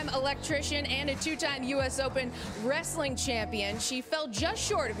full-time electrician and a two-time U.S. Open wrestling champion. She fell just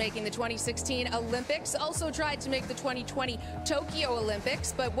short of making the 2016 Olympics, also tried to make the 2020 Tokyo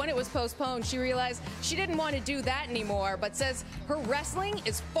Olympics, but when it was postponed, she realized she didn't want to do that anymore, but says her wrestling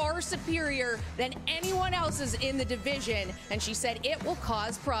is far superior than anyone else's in the division, and she said it will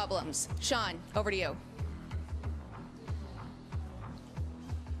cause problems. Sean, over to you.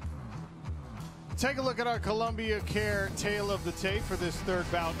 Take a look at our Columbia Care tale of the tape for this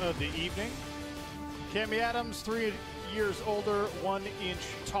third bout of the evening. Cammy Adams, 3 years older, 1 inch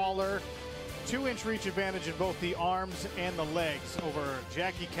taller, 2-inch reach advantage in both the arms and the legs over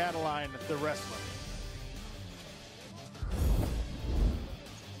Jackie Cataline, the wrestler.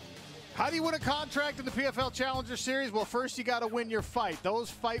 How do you win a contract in the PFL Challenger Series? Well, first you got to win your fight. Those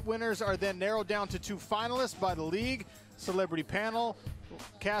fight winners are then narrowed down to 2 finalists by the league. Celebrity panel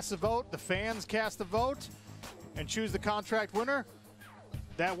casts a vote, the fans cast a vote, and choose the contract winner.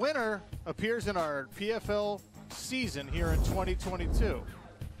 That winner appears in our PFL season here in 2022.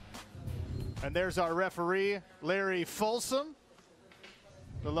 And there's our referee, Larry Folsom,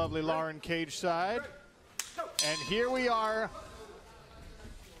 the lovely Lauren Cage side. And here we are.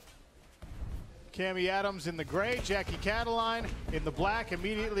 Cammy Adams in the gray, Jackie Cataline in the black,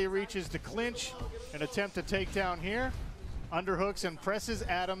 immediately reaches to clinch and attempt to take down here. Underhooks and presses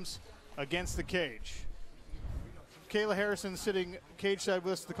Adams against the cage. Kayla Harrison sitting cage side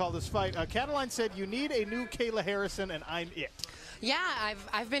with us to call this fight. Cataline said, you need a new Kayla Harrison, and I'm it. Yeah,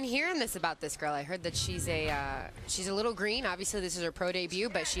 I've been hearing this about this girl. I heard that she's a little green. Obviously, this is her pro debut,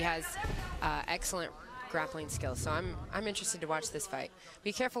 but she has excellent grappling skills. So I'm interested to watch this fight.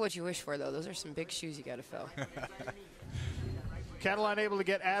 Be careful what you wish for, though. Those are some big shoes you got to fill. Cataline able to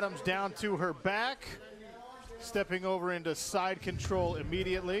get Adams down to her back. Stepping over into side control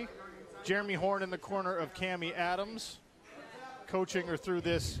immediately. Jeremy Horn in the corner of Cammy Adams, coaching her through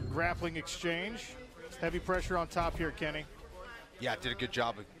this grappling exchange. Heavy pressure on top here, Kenny. Yeah, did a good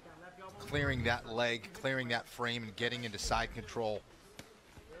job of clearing that leg, clearing that frame, and getting into side control.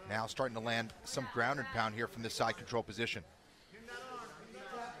 Now starting to land some ground and pound here from the side control position.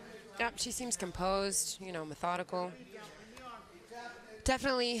 Yep, she seems composed, you know, methodical.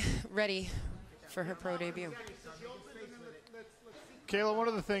 Definitely ready for her pro debut. Kayla, one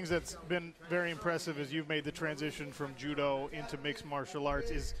of the things that's been very impressive as you've made the transition from judo into mixed martial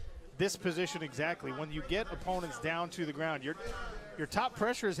arts is this position exactly. When you get opponents down to the ground, your top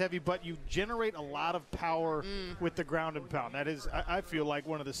pressure is heavy, but you generate a lot of power with the ground and pound. That is, I feel like,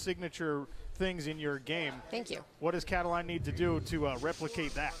 one of the signature things in your game. Thank you. What does Cataline need to do to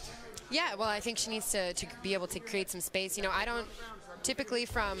replicate that? Yeah, well, I think she needs to be able to create some space. You know, I don't typically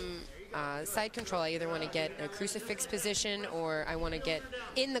from side control, I either want to get a crucifix position or I want to get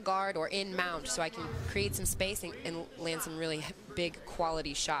in the guard or in mount so I can create some space and land some really big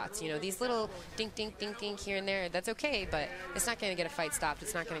quality shots. You know, these little dink, dink, dink, dink here and there, that's okay, but it's not going to get a fight stopped.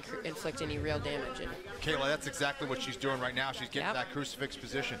 It's not going to inflict any real damage. And Kayla, that's exactly what she's doing right now. She's getting that crucifix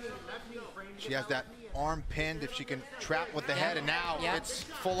position. She has that arm pinned if she can trap with the head, and now it's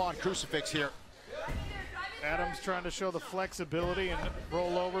full-on crucifix here. Adams trying to show the flexibility and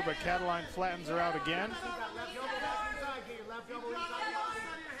roll over, but Cataline flattens her out again.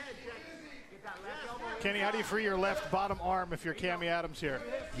 Kenny, how do you free your left bottom arm if you're Cammy Adams here?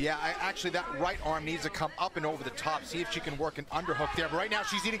 Yeah, actually that right arm needs to come up and over the top. See if she can work an underhook there. But right now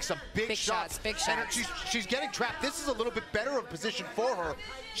she's eating some big shots. Big shots. And she's getting trapped. This is a little bit better of a position for her.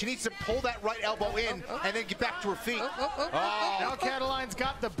 She needs to pull that right elbow in and then get back to her feet. Now Cataline's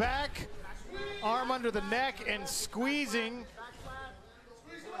got the back. Arm under the neck and squeezing.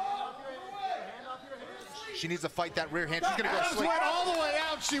 She needs to fight that rear hand. She's going to go to Adams sleep. went all the way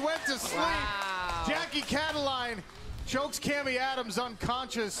out. She went to sleep. Wow. Jackie Cataline chokes Cammy Adams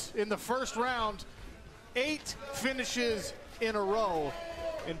unconscious in the first round. 8 finishes in a row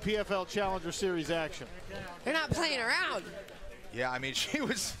in PFL Challenger Series action. They're not playing around. Yeah, I mean, she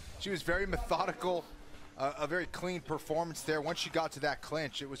was very methodical, a very clean performance there. Once she got to that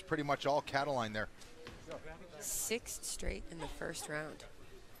clinch, it was pretty much all Cataline there. 6th straight in the first round.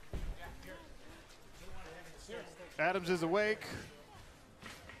 Adams is awake.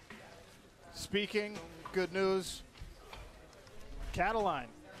 Speaking, good news. Cataline,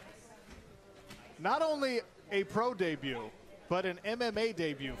 not only a pro debut, but an MMA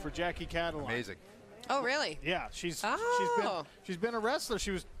debut for Jackie Cataline. Amazing. Oh, really? Yeah, she's been a wrestler.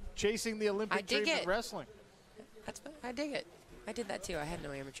 She was chasing the Olympic dream of wrestling. I dig it. I did that too. I had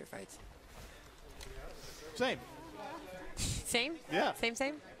no amateur fights. Same. Same? Yeah. Same.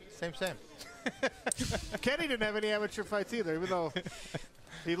 Same. Kenny didn't have any amateur fights either, even though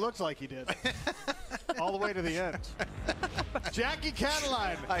he looks like he did. All the way to the end. Jackie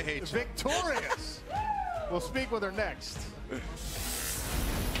Cataline, I hate you. victorious. We'll speak with her next.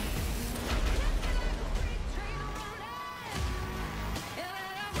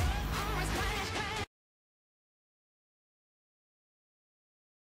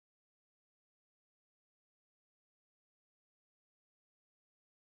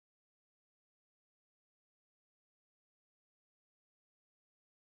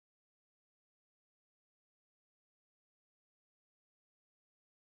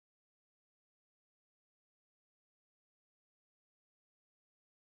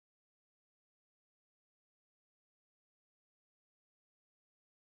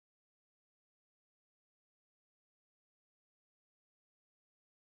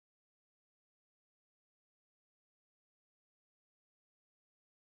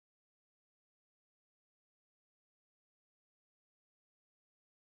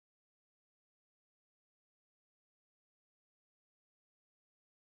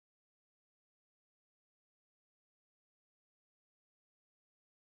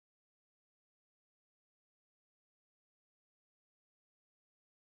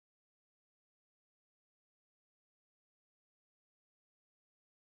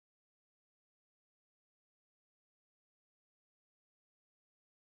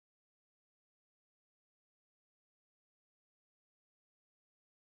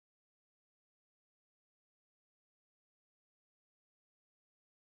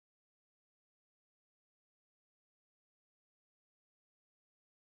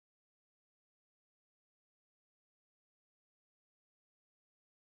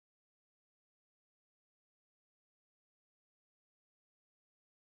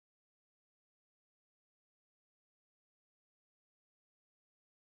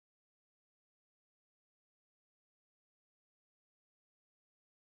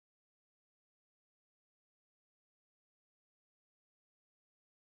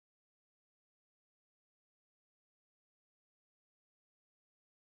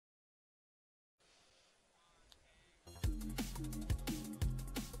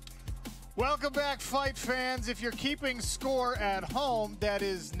 Welcome back, fight fans. If you're keeping score at home, that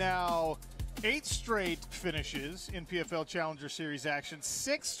is now 8 straight finishes in PFL Challenger Series action.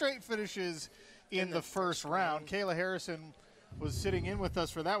 6 straight finishes in the first round. Kayla Harrison was sitting in with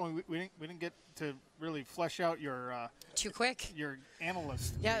us for that one. We didn't get to really flesh out your too quick your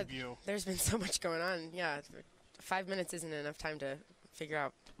analyst debut. There's been so much going on. Yeah, 5 minutes isn't enough time to figure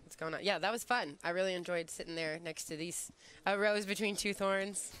out what's going on. Yeah, that was fun. I really enjoyed sitting there next to these rose between two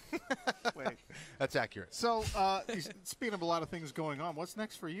thorns. Wait, that's accurate. So, speaking of a lot of things going on, what's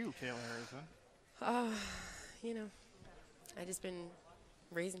next for you, Kayla Harrison? You know, I just been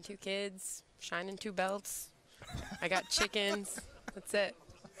raising 2 kids, shining 2 belts. I got chickens. That's it.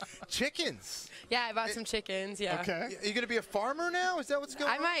 Chickens? Yeah, I bought some chickens. Yeah. Okay. Are you going to be a farmer now? Is that what's going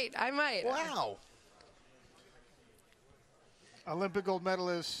on? I might. Wow. Olympic gold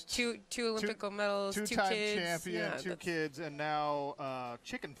medalist. Two Olympic gold medals. 2-time kids. champion. Yeah, 2 kids, and now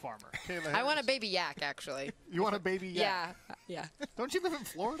chicken farmer. Kayla I want a baby yak, actually. You want a baby yak? Yeah. Don't you live in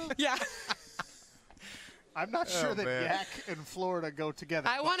Florida? Yeah. I'm not sure that yak and Florida go together.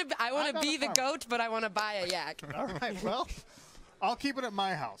 I want to be the goat, but I want to buy a yak. All right. Well, I'll keep it at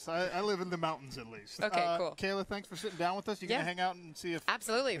my house. I live in the mountains at least. Okay, cool. Kayla, thanks for sitting down with us. You gonna hang out and see if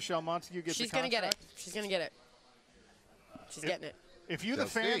absolutely Michelle Montague gets She's the contract? gonna get it. She's gonna get it. She's getting it. If you, the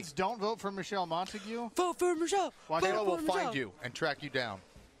fans, don't vote for Michelle Montague, vote for Michelle. Kayla will find you and track you down.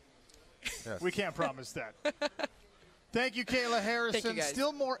 Yes. We can't promise that. Thank you, Kayla Harrison. Thank you, guys.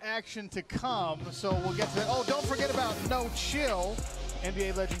 Still more action to come, so we'll get to that. Oh, don't forget about No Chill.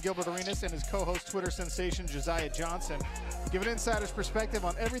 NBA legend Gilbert Arenas and his co-host, Twitter sensation Josiah Johnson, give an insider's perspective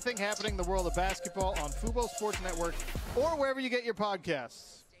on everything happening in the world of basketball on Fubo Sports Network or wherever you get your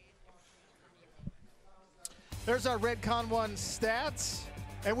podcasts. There's our Redcon 1 stats.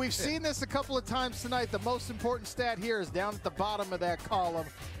 And we've seen this a couple of times tonight. The most important stat here is down at the bottom of that column.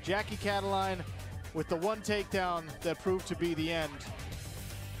 Jackie Cataline with the one takedown that proved to be the end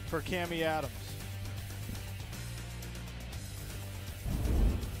for Cami Adams.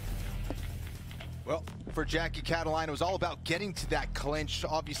 Well, for Jackie Cataline, it was all about getting to that clinch.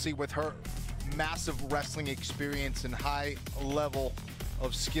 Obviously, with her massive wrestling experience and high level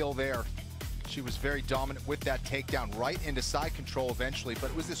of skill there, she was very dominant with that takedown right into side control eventually, but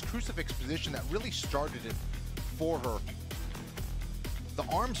it was this crucifix position that really started it for her. The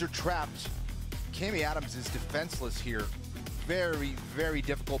arms are trapped. Cami Adams is defenseless here. Very, very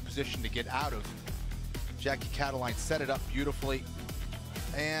difficult position to get out of. Jackie Cataline set it up beautifully,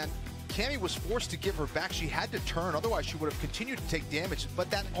 and Cami was forced to give her back. She had to turn, otherwise she would have continued to take damage,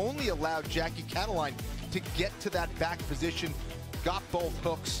 but that only allowed Jackie Cataline to get to that back position, got both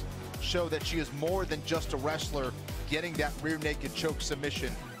hooks, show that she is more than just a wrestler, getting that rear naked choke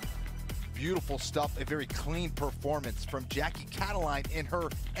submission. Beautiful stuff, a very clean performance from Jackie Cataline in her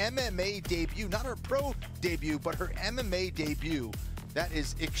MMA debut, not her pro debut, but her MMA debut. That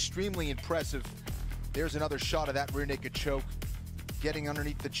is extremely impressive. There's another shot of that rear naked choke, getting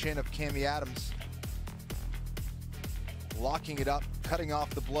underneath the chin of Cami Adams, locking it up, cutting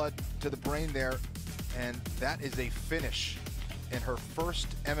off the blood to the brain there, and that is a finish in her first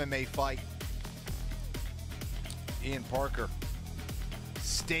MMA fight. Ian Parker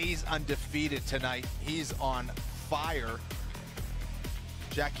stays undefeated tonight. He's on fire.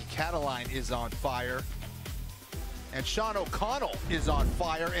 Jackie Cataline is on fire. And Sean O'Connell is on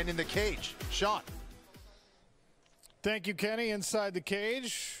fire and in the cage. Sean. Thank you, Kenny. Inside the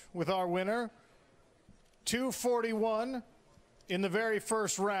cage with our winner. 241 in the very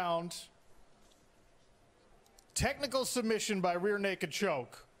first round. Technical submission by rear naked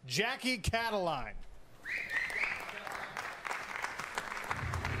choke. Jackie Cataline.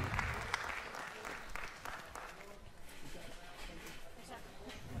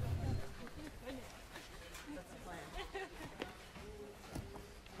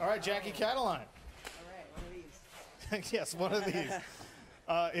 All right, Jackie Cataline. Yes, one of these.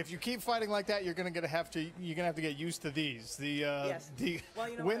 If you keep fighting like that, you're gonna have to get used to these. The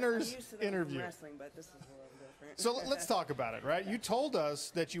winners interview. Wrestling, but this is a little different. So let's talk about it, right? You told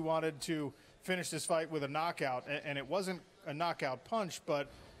us that you wanted to finish this fight with a knockout, and it wasn't a knockout punch,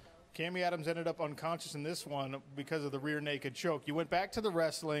 but Cami Adams ended up unconscious in this one because of the rear naked choke. You went back to the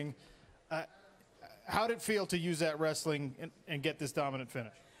wrestling. How did it feel to use that wrestling and get this dominant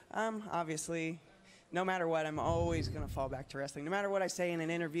finish? Obviously, no matter what, I'm always going to fall back to wrestling. No matter what I say in an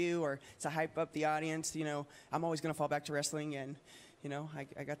interview or to hype up the audience, you know, I'm always going to fall back to wrestling, and, you know,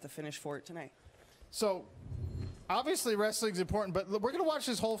 I got the finish for it tonight. So, obviously, wrestling's important, but we're going to watch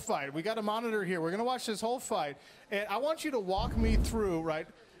this whole fight. We got a monitor here. We're going to watch this whole fight, and I want you to walk me through, right,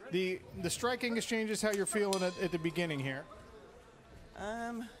 the striking exchanges, how you're feeling at the beginning here.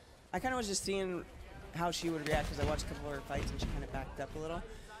 I kind of was just seeing how she would react because I watched a couple of her fights, and she kind of backed up a little.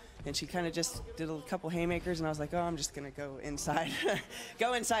 And she kind of just did a couple haymakers, and I was like, oh, I'm just going to go inside.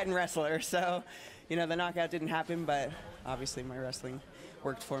 Go inside and wrestle her. So, you know, the knockout didn't happen, but obviously my wrestling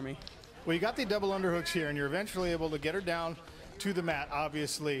worked for me. Well, you got the double underhooks here, and you're eventually able to get her down to the mat,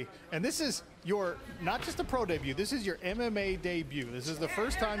 obviously. And this is your, not just a pro debut, this is your MMA debut. This is the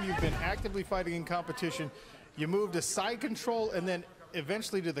first time you've been actively fighting in competition. You moved to side control and then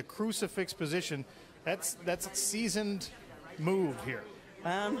eventually to the crucifix position. That's a seasoned move here.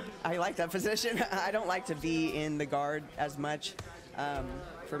 I like that position. I don't like to be in the guard as much.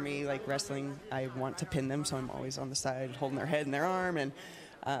 For me, like wrestling, I want to pin them, so I'm always on the side holding their head and their arm. And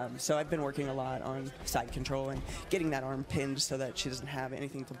so I've been working a lot on side control and getting that arm pinned so that she doesn't have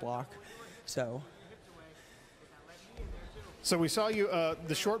anything to block. So we saw you,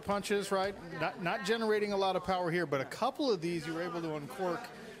 the short punches, right? Not generating a lot of power here, but a couple of these you were able to uncork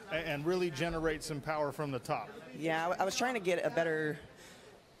and really generate some power from the top. Yeah, I was trying to get a better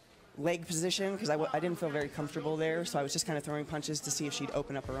leg position because I didn't feel very comfortable there, so I was just kind of throwing punches to see if she'd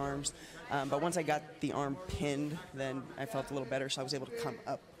open up her arms. But once I got the arm pinned, then I felt a little better, so I was able to come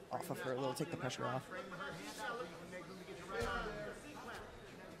up off of her a little, take the pressure off.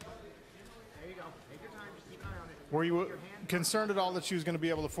 Were you concerned at all that she was going to be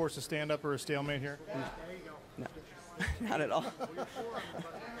able to force a stand-up or a stalemate here? No, not at all.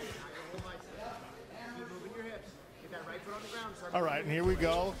 All right, and here we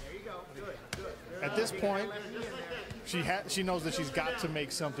go. At this point, she knows that she's got to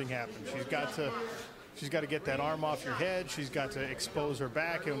make something happen. She's got to get that arm off your head. She's got to expose her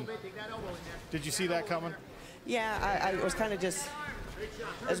back. And did you see that coming? Yeah, I was kind of just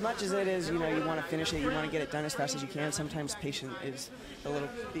as much as it is, you want to finish it, you want to get it done as fast as you can. Sometimes being patient is a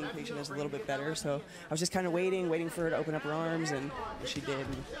little bit better. So I was just kind of waiting for her to open up her arms, and she did.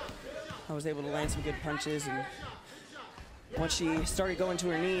 And I was able to land some good punches, and once she started going to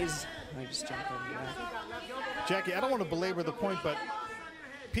her knees, I just jumped over that. Jackie, I don't want to belabor the point, but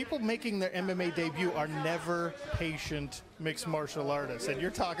people making their MMA debut are never patient mixed martial artists, and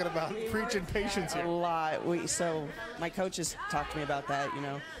you're talking about preaching patience here. A lot. So my coaches talked to me about that.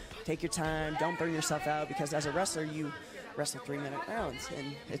 Take your time, don't burn yourself out, because as a wrestler, you wrestle 3-minute rounds,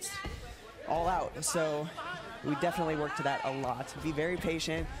 and it's all out. So we definitely work to that a lot. Be very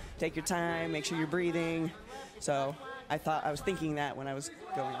patient, take your time, make sure you're breathing. So I was thinking that when I was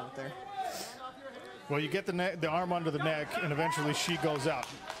going out there. Well, you get the arm under the neck, and eventually she goes out.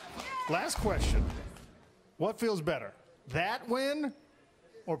 Last question. What feels better, that win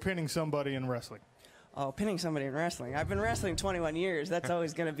or pinning somebody in wrestling? Oh, pinning somebody in wrestling. I've been wrestling 21 years. That's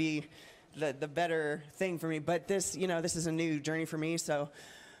always going to be the better thing for me. But this is a new journey for me. So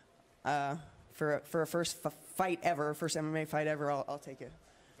for a first fight ever, first MMA fight ever, I'll take it.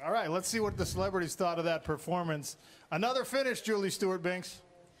 All right, let's see what the celebrities thought of that performance. Another finish, Julie Stewart-Binks.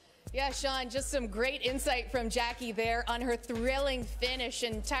 Yeah, Sean, just some great insight from Jackie there on her thrilling finish.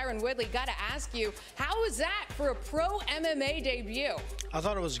 And Tyron Woodley, got to ask you, how was that for a pro MMA debut? I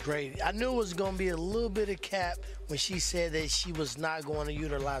thought it was great. I knew it was going to be a little bit of cap when she said that she was not going to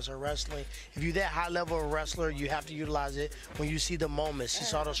utilize her wrestling. If you're that high level of wrestler, you have to utilize it when you see the moments. She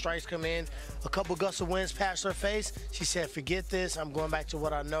saw the strikes come in, a couple gusts of winds past her face. She said, forget this, I'm going back to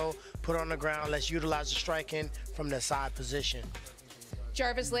what I know, put her on the ground, let's utilize the striking from the side position.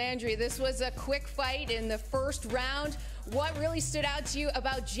 Jarvis Landry, this was a quick fight in the first round. What really stood out to you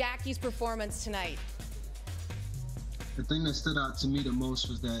about Jackie's performance tonight? The thing that stood out to me the most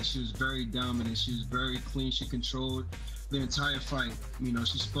was that she was very dominant. She was very clean. She controlled the entire fight.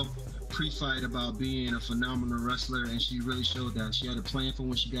 She spoke pre-fight about being a phenomenal wrestler, and she really showed that. She had a plan for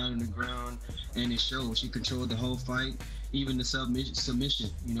when she got on the ground, and it showed. She controlled the whole fight, even the submission.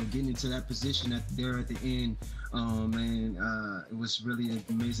 Getting into that position there at the end. It was really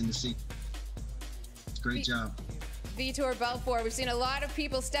amazing to see. Great job. Vitor Belfort, we've seen a lot of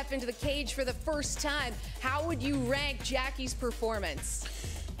people step into the cage for the first time. How would you rank Jackie's performance?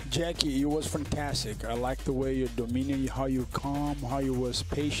 Jackie, it was fantastic. I like the way you're demeaning, how you're calm, how you was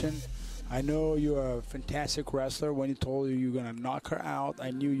patient. I know you're a fantastic wrestler. When you told you you're going to knock her out,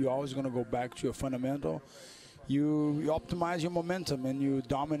 I knew you're always going to go back to your fundamental. You optimize your momentum, and you're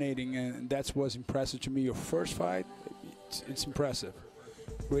dominating, and that's what's impressive to me. Your first fight, it's impressive.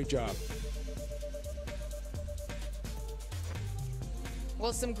 Great job.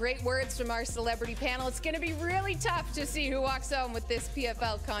 Well, some great words from our celebrity panel. It's going to be really tough to see who walks home with this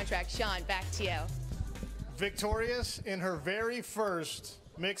PFL contract. Sean, back to you. Victorious in her very first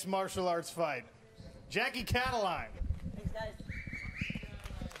mixed martial arts fight, Jackie Cataline. Thanks, guys.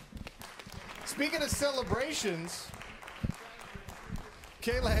 Speaking of celebrations,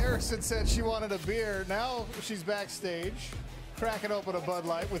 Kayla Harrison said she wanted a beer. Now she's backstage, cracking open a Bud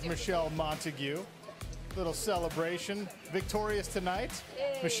Light with Michelle Montague. Little celebration. Victorious tonight.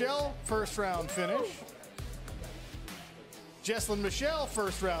 Yay. Michelle, first round finish. Jesslyn Michelle,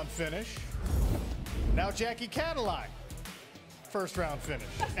 first round finish. Now Jackie Cataline, first round finish.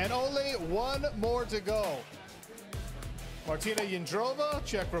 And only one more to go. Martina Jindrova,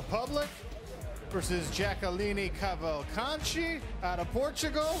 Czech Republic, versus Jacqueline Cavalcanti out of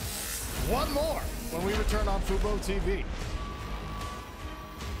Portugal. One more when we return on Fubo TV.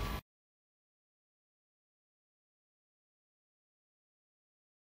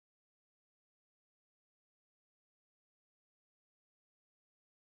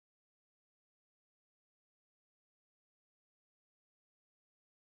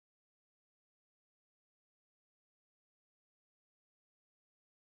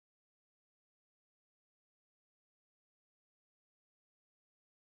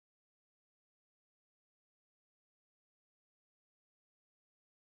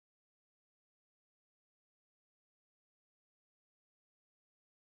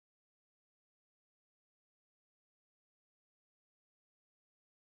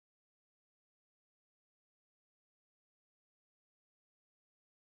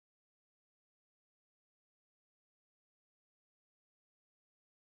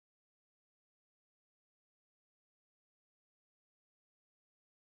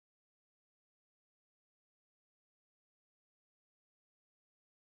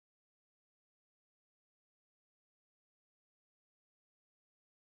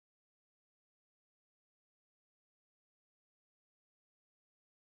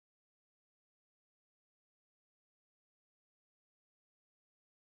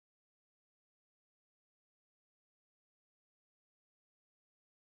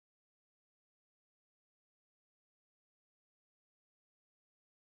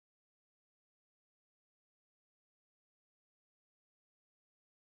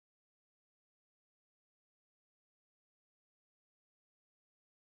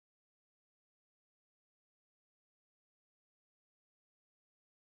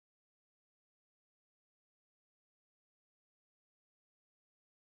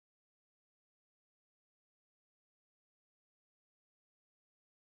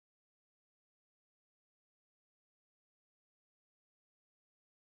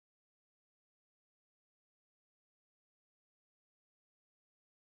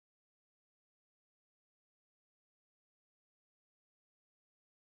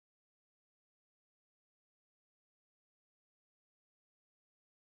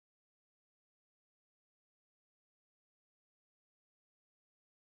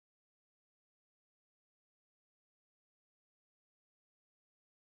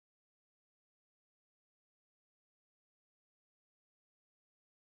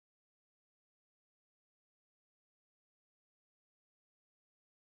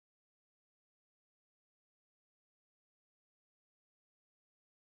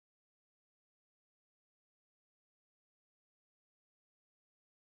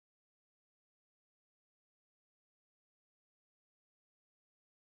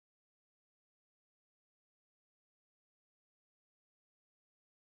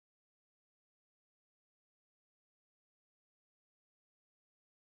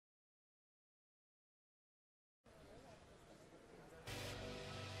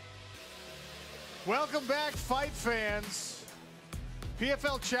 Welcome back, fight fans.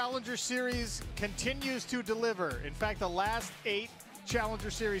 PFL Challenger Series continues to deliver. In fact, the last 8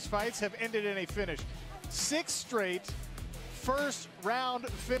 Challenger Series fights have ended in a finish. 6 straight first-round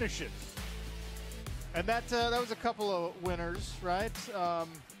finishes. And that was a couple of winners, right? On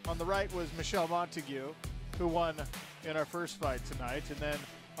the right was Michelle Montague, who won in our first fight tonight. And then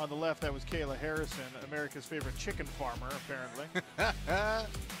on the left, that was Kayla Harrison, America's favorite chicken farmer, apparently.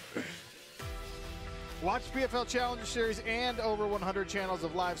 Watch PFL Challenger Series and over 100 channels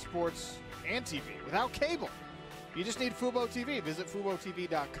of live sports and TV without cable. You just need Fubo TV. Visit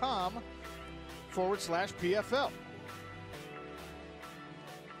FuboTV.com/PFL.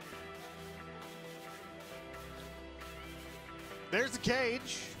 There's the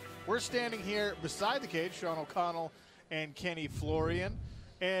cage. We're standing here beside the cage, Sean O'Connell and Kenny Florian.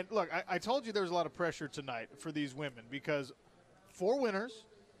 And look, I told you there was a lot of pressure tonight for these women because 4 winners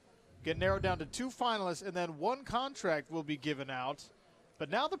get narrowed down to 2 finalists, and then 1 contract will be given out.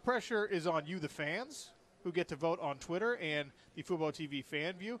 But now the pressure is on you, the fans, who get to vote on Twitter and the Fubo TV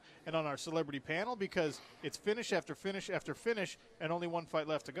fan view and on our celebrity panel, because it's finish after finish after finish and only 1 fight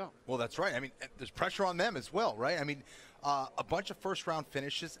left to go. Well, that's right. I mean, there's pressure on them as well, right? I mean, a bunch of first-round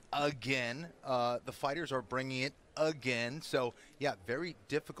finishes again. The fighters are bringing it again. So, yeah, very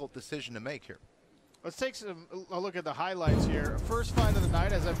difficult decision to make here. Let's take a look at the highlights here. First fight of the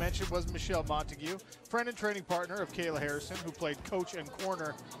night, as I mentioned, was Michelle Montague, friend and training partner of Kayla Harrison, who played coach and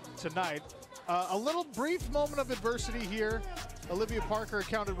corner tonight. A little brief moment of adversity here. Olivia Parker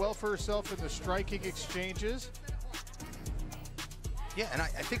accounted well for herself in the striking exchanges. Yeah, and I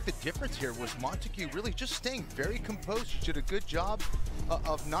think the difference here was Montague really just staying very composed. She did a good job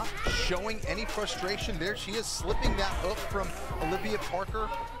of not showing any frustration. There she is, slipping that hook from Olivia Parker.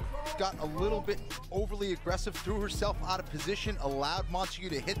 Got a little bit overly aggressive, threw herself out of position, allowed Montague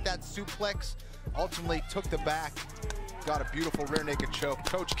to hit that suplex, ultimately took the back, got a beautiful rear naked choke.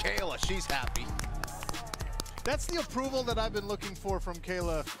 Coach Kayla, she's happy. That's the approval that I've been looking for from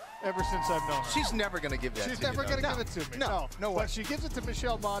Kayla ever since I've known her. She's never going to give that to you. She's never going to give it to me. No way. But she gives it to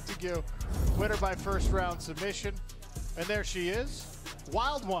Michelle Montague, winner by first-round submission. And there she is.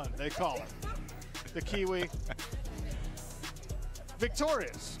 Wild one, they call her. The Kiwi.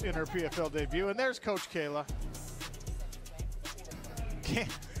 Victorious in her PFL debut. And there's Coach Kayla.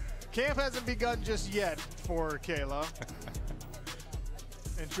 Camp hasn't begun just yet for Kayla.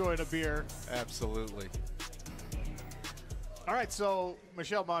 Enjoying a beer. Absolutely. All right, so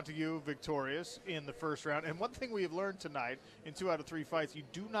Michelle Montague victorious in the first round. And one thing we have learned tonight in 2 out of 3 fights, you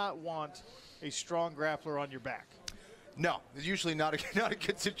do not want a strong grappler on your back. No, it's usually not a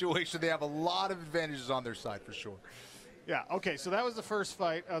good situation. They have a lot of advantages on their side for sure. Yeah, okay, so that was the first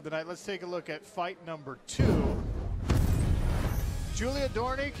fight of the night. Let's take a look at fight number 2. Julia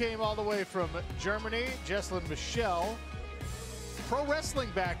Dorney came all the way from Germany. Jesslyn Michelle, pro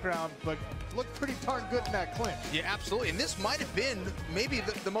wrestling background, but looked pretty darn good in that clinch. Yeah, absolutely. And this might have been maybe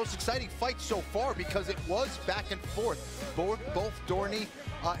the most exciting fight so far because it was back and forth. Both Dorney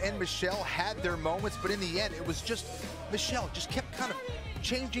and Michelle had their moments, but in the end, it was just Michelle just kept kind of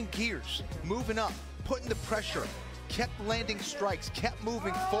changing gears, moving up, putting the pressure, kept landing strikes, kept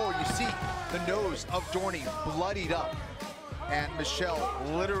moving forward. You see the nose of Dorney bloodied up. And Michelle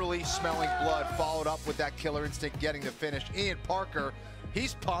literally smelling blood, followed up with that killer instinct, getting the finish. Ian Parker,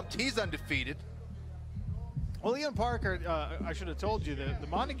 he's pumped. He's undefeated. Well, Ian Parker, I should have told you that the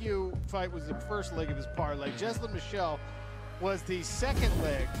Montague fight was the first leg of his parlay. Jesslyn Michelle was the second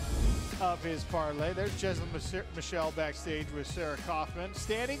leg of his parlay. There's Jesslyn Michelle backstage with Sarah Kaufman,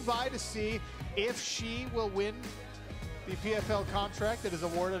 standing by to see if she will win the PFL contract that is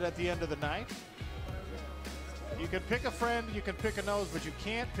awarded at the end of the night. You can pick a friend, you can pick a nose, but you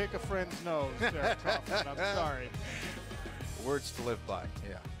can't pick a friend's nose, Sarah Kaufman. I'm sorry. Words to live by,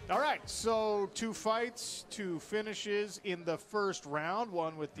 yeah. All right, so 2 fights, 2 finishes in the first round,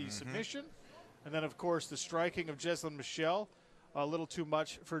 one with the submission. And then, of course, the striking of Jesslyn Michelle, a little too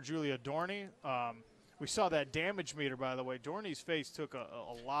much for Julia Dorney. We saw that damage meter, by the way. Dorney's face took a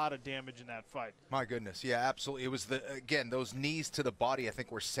lot of damage in that fight. My goodness, yeah, absolutely. It was, again, those knees to the body, I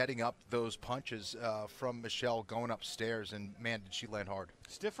think, were setting up those punches from Michelle going upstairs, and, man, did she land hard.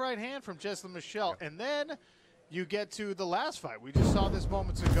 Stiff right hand from Jesslyn Michelle. Yep. And then you get to the last fight. We just saw this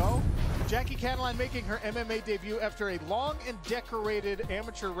moments ago. Jackie Cataline making her MMA debut after a long and decorated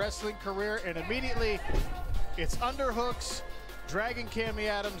amateur wrestling career, and immediately it's underhooks, dragging Cammie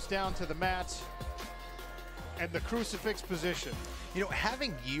Adams down to the mat. and the crucifix position. You know,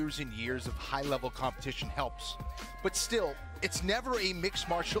 having years and years of high-level competition helps, but still, it's never a mixed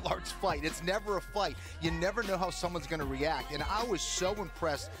martial arts fight. It's never a fight. You never know how someone's going to react, and I was so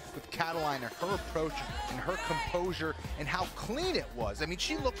impressed with Catalina, her approach and her composure and how clean it was. I mean,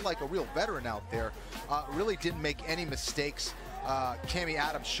 she looked like a real veteran out there, really didn't make any mistakes. Cami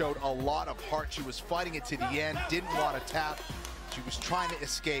Adams showed a lot of heart. She was fighting it to the end, didn't want to tap. She was trying to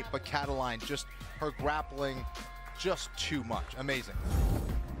escape, but Catalina, just her grappling, just too much. Amazing.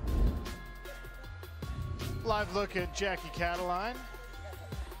 Live look at Jackie Catalina.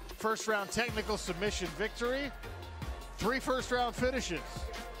 First round technical submission victory. 3 first-round finishes.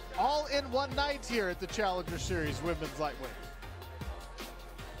 All in one night here at the Challenger Series Women's Lightweight.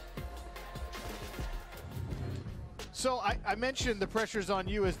 So I mentioned the pressure's on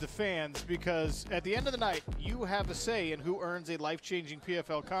you as the fans because at the end of the night, you have a say in who earns a life-changing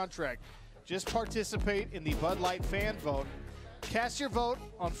PFL contract. Just participate in the Bud Light fan vote. Cast your vote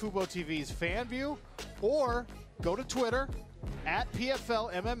on Fubo TV's Fan View or go to Twitter at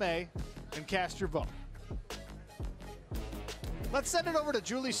PFL MMA and cast your vote. Let's send it over to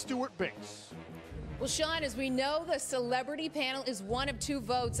Julie Stewart-Binks. Well, Sean, as we know, the celebrity panel is one of 2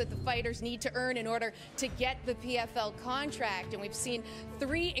 votes that the fighters need to earn in order to get the PFL contract. And we've seen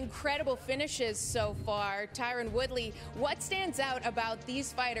 3 incredible finishes so far. Tyron Woodley, what stands out about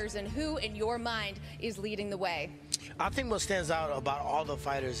these fighters and who, in your mind, is leading the way? I think what stands out about all the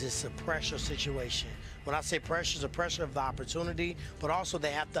fighters is the pressure situation. When I say pressure, it's the pressure of the opportunity, but also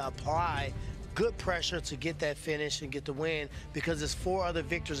they have to apply good pressure to get that finish and get the win because there's 4 other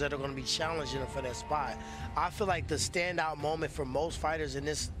victors that are going to be challenging them for that spot. I feel like the standout moment for most fighters in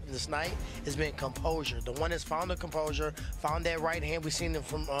this night has been composure. The one that's found the composure, found that right hand. We've seen it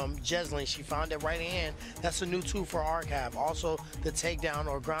from Jeslyn. She found that right hand. That's a new tool for Archive. Also, the takedown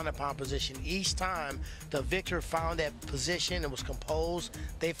or ground and pound position. Each time the victor found that position and was composed,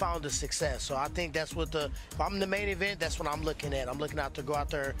 they found the success. So I think that's what if I'm the main event, that's what I'm looking at. I'm looking out to go out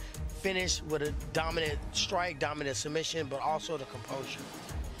there, finish with a dominant strike, dominant submission, but also the composure.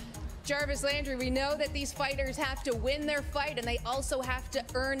 Jarvis Landry, we know that these fighters have to win their fight and they also have to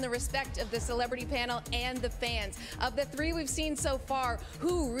earn the respect of the celebrity panel and the fans. Of the 3 we've seen so far,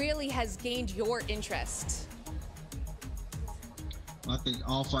 who really has gained your interest? I think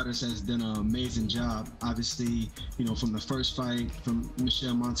all fighters has done an amazing job. Obviously, you know, from the first fight, from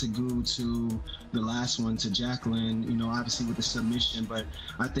Michelle Montagu to the last one to Jacqueline, you know, obviously with the submission. But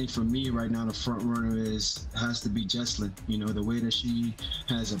I think for me right now, the front runner has to be Jeslyn. You know, the way that she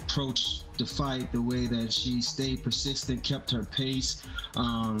has approached the fight, the way that she stayed persistent, kept her pace,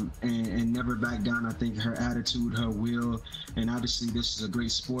 and never backed down. I think her attitude, her will, and obviously this is a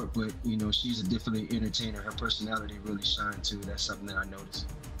great sport, but, you know, she's a definitely entertainer. Her personality really shined too. That's something that I noticed.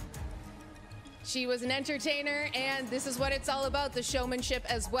 She was an entertainer, and this is what it's all about, the showmanship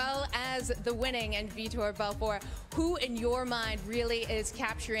as well as the winning. And Vitor Belfort, who in your mind really is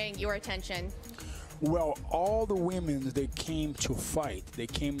capturing your attention? Well, all the women, they came to fight. They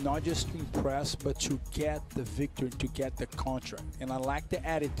came not just to impress, but to get the victory, to get the contract. And I like the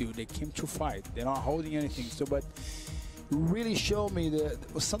attitude. They came to fight. They're not holding anything. So, but really showed me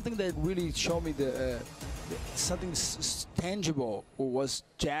something that really showed me something tangible was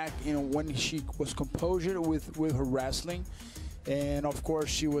Jack, you know, when she was composure with her wrestling. And of course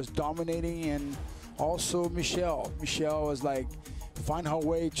she was dominating, and also Michelle was like find her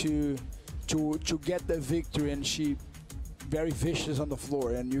way to get the victory, and she very vicious on the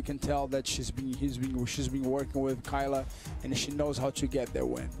floor, and you can tell that she's been working with Kyla, and she knows how to get that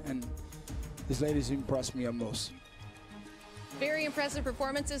win. And this lady's impressed me the most. Very impressive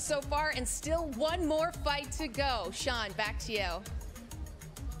performances so far, and still one more fight to go. Sean, back to you.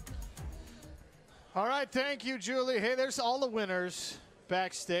 All right, thank you, Julie. Hey, there's all the winners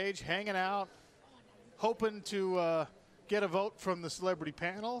backstage, hanging out, hoping to get a vote from the celebrity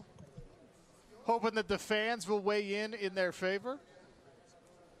panel, hoping that the fans will weigh in their favor.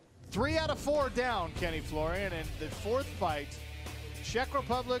 3 out of 4 down, Kenny Florian, and the 4th fight, Czech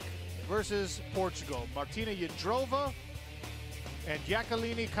Republic versus Portugal. Martina Jandrova and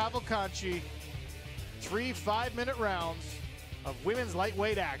Jacqueline Cavalcanti, 3 5-minute rounds of women's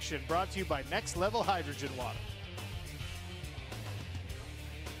lightweight action, brought to you by Next Level Hydrogen Water.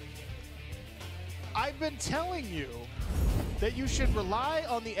 I've been telling you that you should rely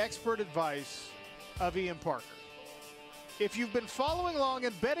on the expert advice of Ian Parker. If you've been following along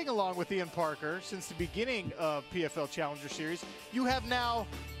and betting along with Ian Parker since the beginning of PFL Challenger Series, you have now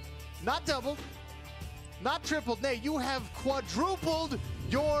not doubled, not tripled, nay, you have quadrupled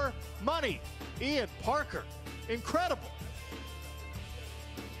your money. Ian Parker, incredible.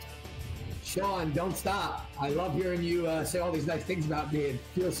 Sean, don't stop. I love hearing you say all these nice things about me. It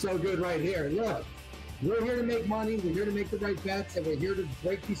feels so good right here. Look, we're here to make money. We're here to make the right bets, and we're here to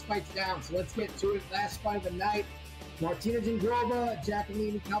break these fights down. So let's get to it. Last fight of the night, Martina Jindrova,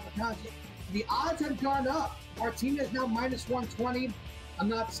 Jacqueline Cavalcanti. The odds have gone up. Martina is now -120. I'm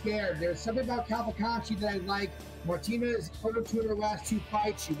not scared. There's something about Cavalcanti that I like. Martina is 0-2 in her last 2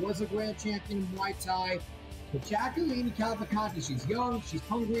 fights. She was a grand champion in Muay Thai. But Jacqueline Cavalcanti, she's young, she's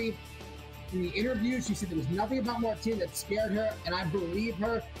hungry. In the interview, she said there was nothing about Martina that scared her, and I believe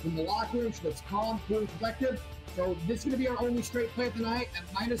her. In the locker room, she looks calm, cool, and collective. So this is going to be our only straight play of the night at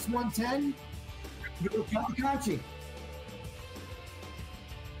 -110. Go Cavalcanti.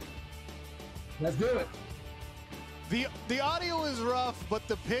 Let's do it. The audio is rough, but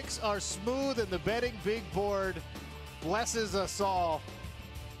the picks are smooth, and the betting big board blesses us all.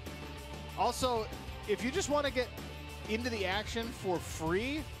 Also, if you just want to get into the action for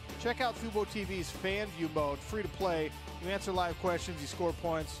free, check out Fubo TV's Fan View mode, free to play. You answer live questions, you score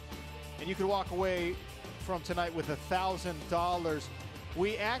points, and you could walk away from tonight with $1,000.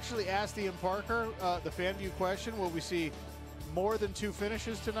 We actually asked Ian Parker the Fan View question, will we see more than 2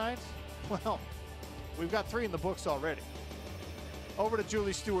 finishes tonight? Well, we've got 3 in the books already. Over to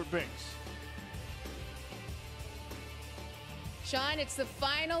Julie Stewart-Binks. Sean, it's the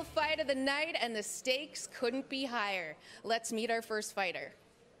final fight of the night, and the stakes couldn't be higher. Let's meet our first fighter.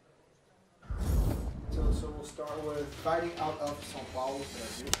 So we'll start with fighting out of São Paulo,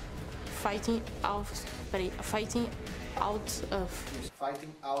 Brazil. Fighting out of.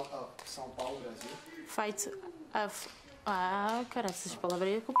 Fighting out of São Paulo, Brazil. Fight of. Ah, cara, essas palavras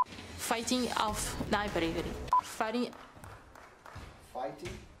aí. Fighting of. Ai, peraí. Fighting.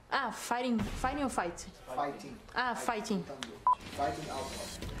 Ah, fighting or fight? Fighting. Ah, fighting. Fighting out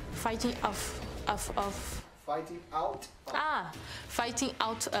of. Fighting of. Fighting out. Ah, fighting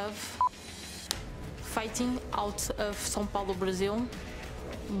out of. Fighting out of São Paulo, Brazil,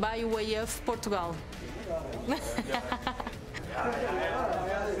 by way of Portugal.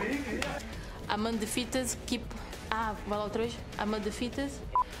 I'm undefeated, keep. Ah, vai lá outra vez. I'm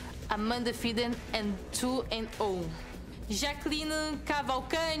undefeated and 2-0. Jacqueline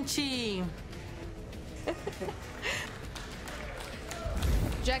Cavalcanti.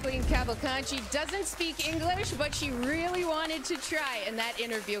 Jacqueline Cavalcanti doesn't speak English, but she really wanted to try in that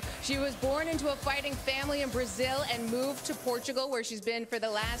interview. She was born into a fighting family in Brazil and moved to Portugal, where she's been for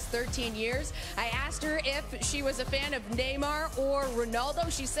the last 13 years. I asked her if she was a fan of Neymar or Ronaldo.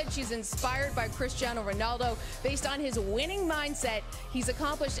 She said she's inspired by Cristiano Ronaldo. Based on his winning mindset, he's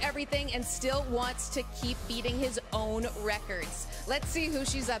accomplished everything and still wants to keep beating his own records. Let's see who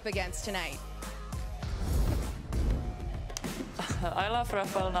she's up against tonight. I love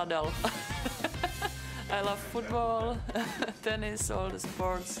Rafael Nadal. I love football, tennis, all the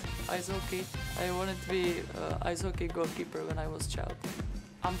sports, ice hockey. I wanted to be an ice hockey goalkeeper when I was a child.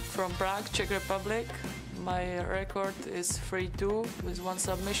 I'm from Prague, Czech Republic. My record is 3-2 with 1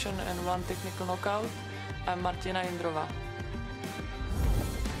 submission and 1 technical knockout. I'm Martina Jindrova.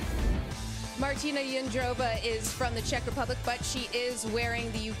 Martina Jindrova is from the Czech Republic, but she is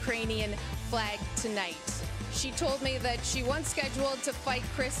wearing the Ukrainian flag tonight. She told me that she once scheduled to fight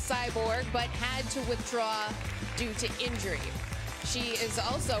Chris Cyborg, but had to withdraw due to injury. She is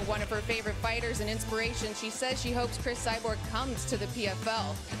also one of her favorite fighters and inspiration. She says she hopes Chris Cyborg comes to the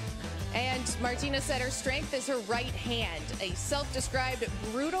PFL. And Martina said her strength is her right hand, a self-described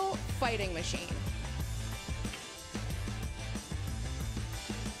brutal fighting machine.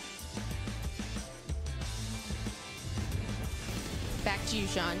 Back to you,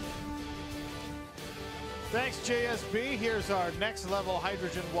 Sean. Thanks, JSB. Here's our next level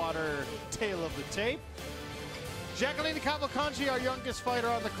hydrogen water tale of the tape. Jacqueline Cavalcanti, our youngest fighter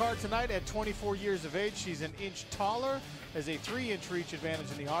on the card tonight at 24 years of age. She's an inch taller, has a 3-inch reach advantage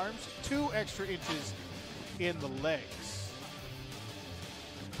in the arms, 2 extra inches in the legs.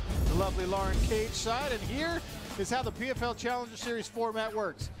 The lovely Lauren Cage side, and here is how the PFL Challenger Series format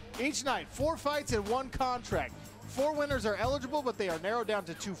works. Each night, 4 fights and 1 contract. 4 winners are eligible, but they are narrowed down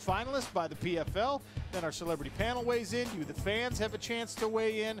to 2 finalists by the PFL. Then our celebrity panel weighs in. You, the fans, have a chance to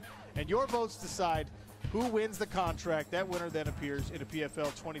weigh in, and your votes decide who wins the contract. That winner then appears in a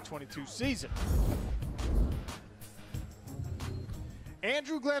PFL 2022 season.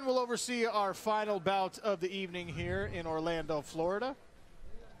 Andrew Glenn will oversee our final bout of the evening here in Orlando, Florida.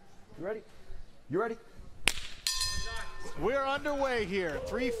 You ready? You ready? We're underway here.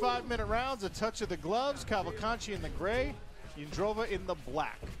 3 5-minute rounds, a touch of the gloves. Cavalcanti in the gray, Jindrova in the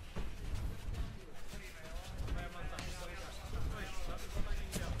black.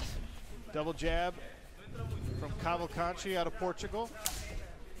 Double jab from Cavalcanti out of Portugal.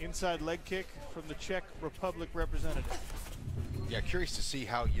 Inside leg kick from the Czech Republic representative. Yeah, curious to see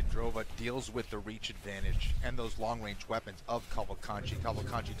how Jindrova deals with the reach advantage and those long-range weapons of Cavalcanti.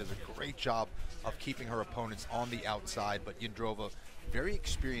 Cavalcanti does a great job of keeping her opponents on the outside, but Jindrova very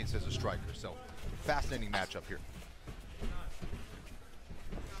experienced as a striker, so fascinating matchup here.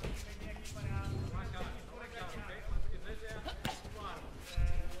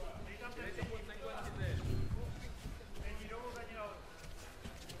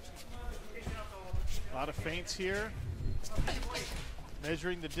 A lot of feints here.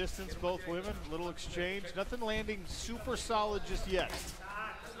 Measuring the distance, both women. Little exchange. Nothing landing super solid just yet.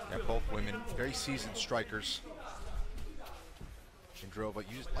 Yeah, both women, very seasoned strikers. Jindrova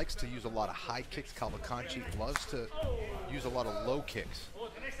likes to use a lot of high kicks. Cavalcanti loves to use a lot of low kicks.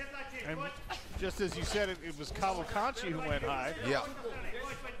 And just as you said, it was Cavalcanti who went high. Yeah.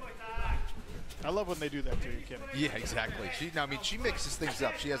 I love when they do that to you, Kenny. Yeah, exactly. She mixes things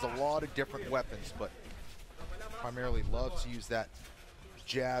up. She has a lot of different weapons, but primarily loves to use that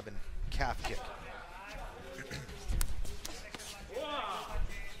jab and calf kick.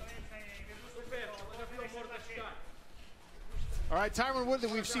 All right, Tyron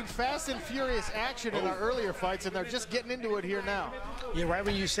Woodley, we've seen fast and furious action in our earlier fights, and they're just getting into it here now. Yeah, right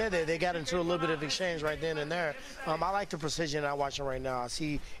when you said that, they got into a little bit of exchange right then and there. I like the precision I'm watching right now. I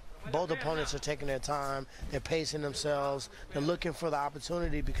see both opponents are taking their time. They're pacing themselves. They're looking for the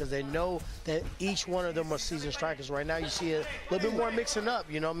opportunity because they know that each one of them are seasoned strikers. Right now, you see a little bit more mixing up.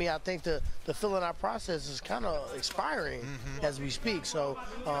 You know what I mean? I think the filling out process is kind of expiring as we speak. So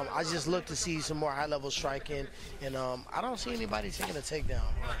I just look to see some more high-level striking. And I don't see anybody taking a takedown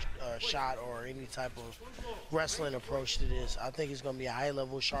or a shot or any type of wrestling approach to this. I think it's going to be a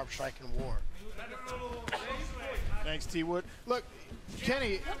high-level, sharp striking war. Thanks, T. Wood. Look,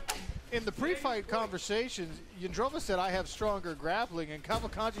 Kenny, in the pre-fight conversations, Jindrova said, I have stronger grappling, and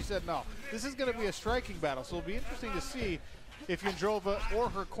Cavalcanti said, no, this is going to be a striking battle. So it'll be interesting to see if Jindrova or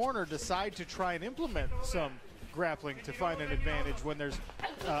her corner decide to try and implement some grappling to find an advantage when there's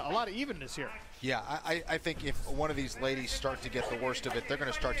a lot of evenness here. Yeah, I think if one of these ladies start to get the worst of it, they're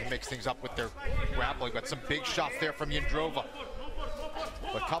going to start to mix things up with their grappling. But some big shots there from Jindrova.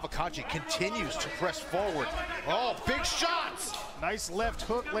 But Cavalcanti continues to press forward. Oh, big shots! Nice left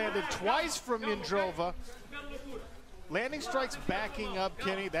hook landed twice from Jindrova. Landing strikes backing up,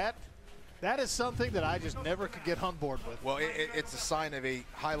 Kenny. That is something that I just never could get on board with. Well, it's a sign of a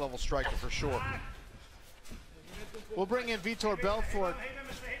high-level striker for sure. We'll bring in Vitor Belfort.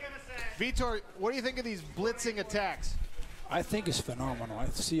 Vitor, what do you think of these blitzing attacks? I think it's phenomenal. I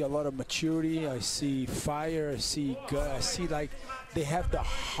see a lot of maturity. I see fire. I see gut. I see like they have the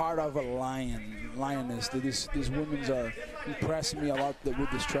heart of a lioness. These women are impressing me a lot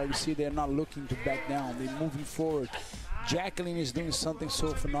with this strike. You see, they're not looking to back down. They're moving forward. Jacqueline is doing something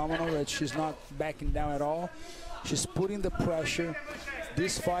so phenomenal that she's not backing down at all. She's putting the pressure.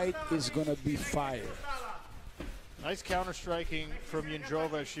 This fight is going to be fire. Nice counter-striking from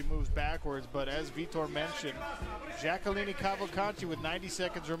Jindrova as she moves backwards, but as Vitor mentioned, Jacqueline Cavalcanti with 90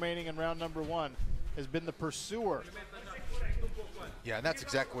 seconds remaining in round number 1 has been the pursuer. Yeah, and that's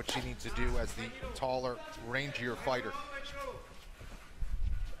exactly what she needs to do as the taller, rangier fighter.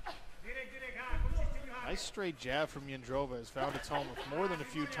 Nice straight jab from Jindrova has found its home more than a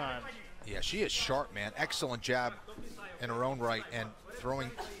few times. Yeah, she is sharp, man. Excellent jab in her own right, and throwing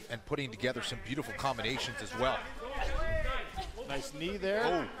and putting together some beautiful combinations as well. Nice knee there.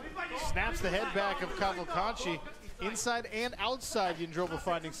 Oh. Snaps the head back of Cavalcanti. Inside and outside, Jindrova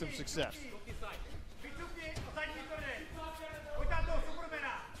finding some success.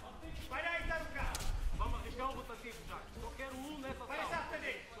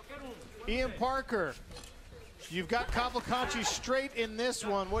 Ian Parker, you've got Cavalcanti straight in this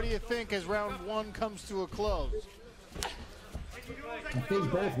one. What do you think as round 1 comes to a close? I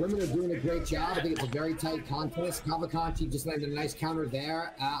think both women are doing a great job. I think it's a very tight contest. Cavalcanti just landed a nice counter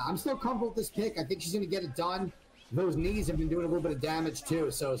there. I'm still comfortable with this pick. I think she's going to get it done. Those knees have been doing a little bit of damage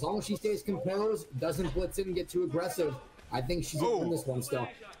too. So as long as she stays composed, doesn't blitz in and get too aggressive, I think she's going to win this one still.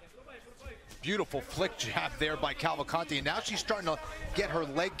 Beautiful flick jab there by Cavalcanti, and now she's starting to get her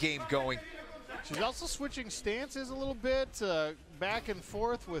leg game going. She's also switching stances a little bit, back and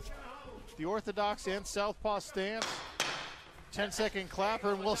forth with the orthodox and southpaw stance. 10-second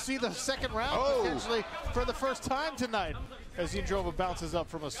clapper, and we'll see the second round potentially for the first time tonight as Jindrova bounces up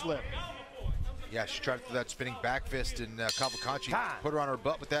from a slip. Yeah, she tried to do that spinning back fist, and Cavalcanti put her on her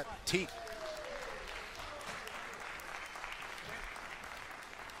butt with that teep.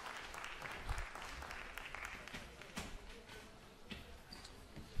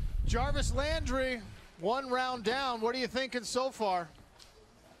 Jarvis Landry, 1 round down. What are you thinking so far?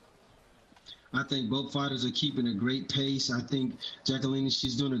 I think both fighters are keeping a great pace. I think Jacqueline,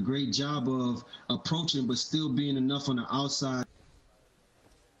 she's doing a great job of approaching, but still being enough on the outside.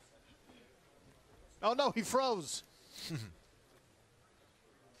 Oh, no, he froze.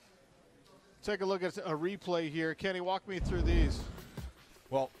 Take a look at a replay here. Kenny, walk me through these.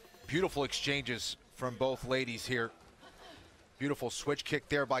 Well, beautiful exchanges from both ladies here. Beautiful switch kick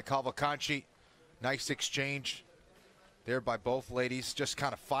there by Cavalcanti. Nice exchange there by both ladies, just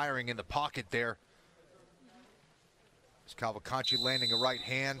kind of firing in the pocket there. It's Cavalcanti landing a right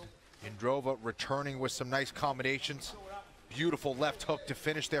hand. Jindrova returning with some nice combinations. Beautiful left hook to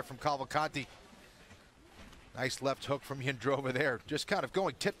finish there from Cavalcanti. Nice left hook from Jindrova there. Just kind of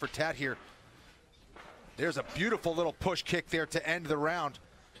going tit for tat here. There's a beautiful little push kick there to end the round.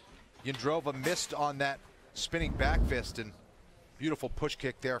 Jindrova missed on that spinning back fist, and beautiful push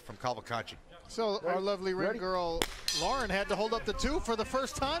kick there from Cavalcanti. So our lovely ring girl, Lauren, had to hold up the 2 for the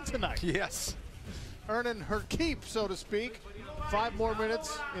first time tonight. Yes. Earning her keep, so to speak. 5 more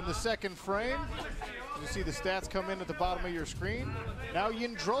minutes in the second frame. You see the stats come in at the bottom of your screen. Now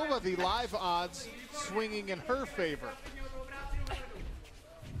Jindrova, the live odds, swinging in her favor.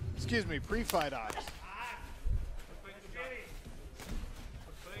 Excuse me, pre-fight odds.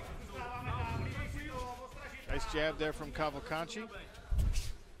 Nice jab there from Cavalcanti.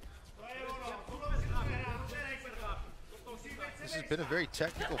 This has been a very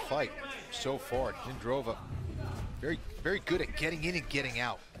technical fight so far. Jindrova very good at getting in and getting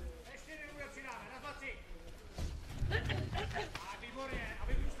out.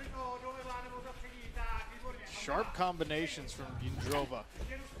 Sharp combinations from Jindrova.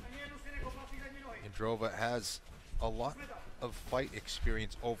 Jindrova has a lot of fight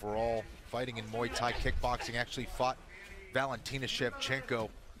experience overall, fighting in Muay Thai kickboxing. Actually fought Valentina Shevchenko.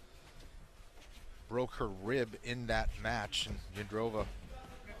 Broke her rib in that match, and Jindrova,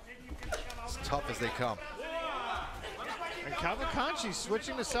 as tough as they come. And Cavalcanti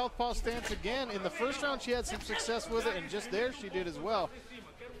switching to southpaw stance again. In the first round, she had some success with it, and just there she did as well.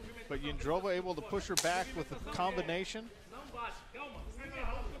 But Jindrova able to push her back with a combination.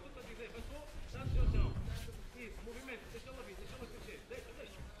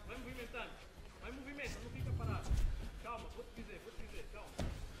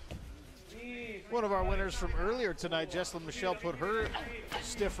 One of our winners from earlier tonight, Jesslyn Michelle, put her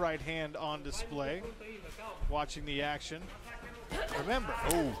stiff right hand on display. Watching the action. Remember,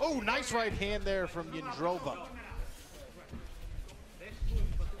 oh, nice right hand there from Jindrova.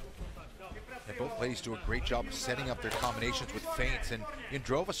 And both ladies do a great job of setting up their combinations with feints, and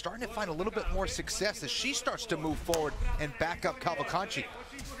Jindrova starting to find a little bit more success as she starts to move forward and back up Cavalcanti.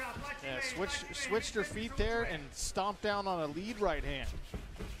 Yeah, switched her feet there and stomped down on a lead right hand.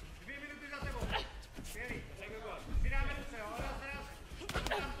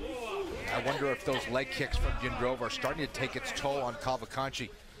 I wonder if those leg kicks from Jindrova are starting to take its toll on Cavalcanti.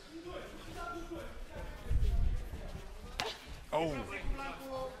 Oh,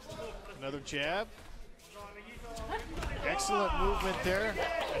 another jab. Excellent movement there.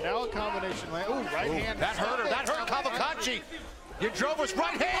 And now a combination land. Oh, right hand. That hurt her. That hurt Cavalcanti. Jindrova's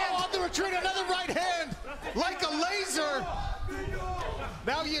right hand. Oh, on the retreat, another right hand. Like a laser.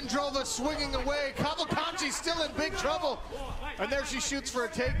 Now Jindrova swinging away. Cavalcanti still in big trouble. And there she shoots for a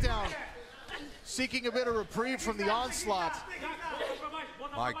takedown. Seeking a bit of reprieve from the onslaught.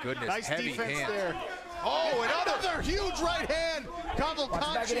 My goodness, nice heavy defense hand. There. Oh, another huge right hand.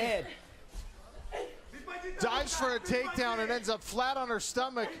 Cavalcanti dives for a takedown and ends up flat on her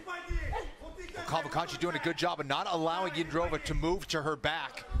stomach. Well, Cavalcanti doing a good job of not allowing Jindrova to move to her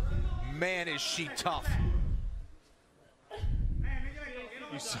back. Man, is she tough.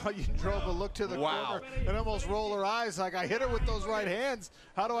 You saw Jindrova look to the corner and almost roll her eyes like, I hit her with those right hands.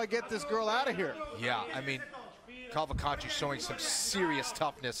 How do I get this girl out of here? Yeah, I mean, Cavalcanti showing some serious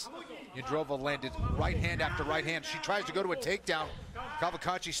toughness. Jindrova landed right hand after right hand. She tries to go to a takedown.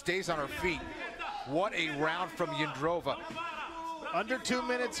 Cavalcanti stays on her feet. What a round from Jindrova. Under 2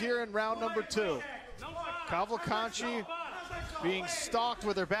 minutes here in round number 2. Cavalcanti being stalked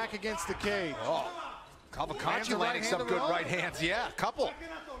with her back against the cage. Oh, Cavalcanti landing some good right hands. Yeah, a couple.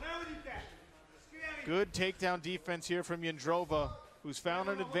 Good takedown defense here from Jindrova, who's found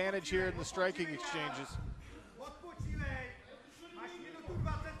an advantage here in the striking exchanges.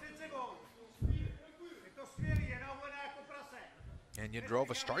 And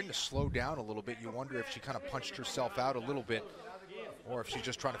Jindrova starting to slow down a little bit. You wonder if she kind of punched herself out a little bit or if she's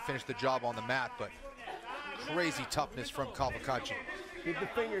just trying to finish the job on the mat, but crazy toughness from Cavalcanti. Keep the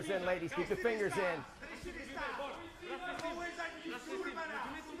fingers in, ladies. Keep the fingers in.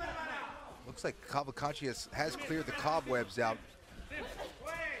 Looks like Cavalcanti has cleared the cobwebs out.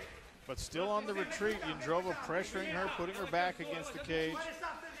 But still on the retreat, Jindrova pressuring her, putting her back against the cage.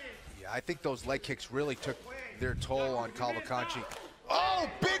 Yeah, I think those leg kicks really took their toll on Cavalcanti. Oh,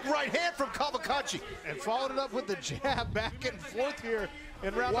 big right hand from Cavalcanti. And followed it up with the jab back and forth here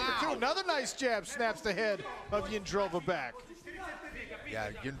in round number 2. Another nice jab snaps the head of Jindrova back.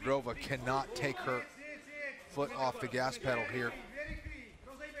 Yeah, Jindrova cannot take her foot off the gas pedal here.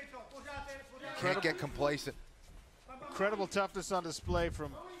 Can't get complacent. Incredible toughness on display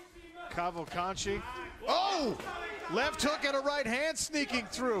from Cavalcanti. Oh! Left hook and a right hand sneaking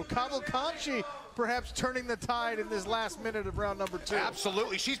through. Cavalcanti perhaps turning the tide in this last minute of round number 2.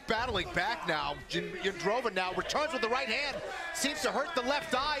 Absolutely, she's battling back now. Jindrova now returns with the right hand. Seems to hurt the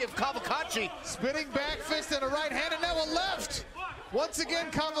left eye of Cavalcanti. Spinning back fist and a right hand and now a left. Once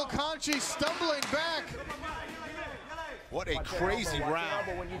again, Cavalcanti stumbling back. What a crazy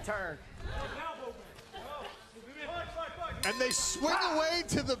round. When you turn. And they swing away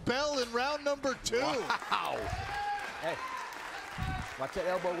to the bell in round number 2. Wow. Hey, watch that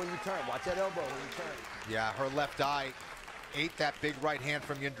elbow when you turn. Watch that elbow when you turn. Yeah, her left eye ate that big right hand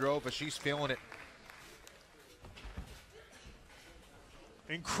from Jindrova. She's feeling it.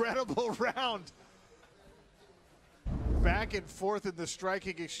 Incredible round. Back and forth in the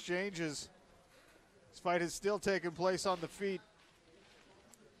striking exchanges. This fight is still taking place on the feet.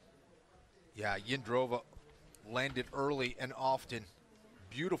 Yeah, Jindrova landed early and often.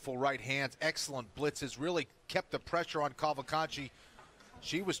 Beautiful right hands, excellent blitzes, really kept the pressure on Cavalcanti.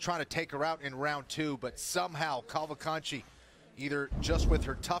 She was trying to take her out in round 2, but somehow Cavalcanti, either just with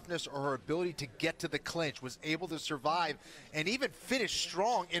her toughness or her ability to get to the clinch, was able to survive and even finish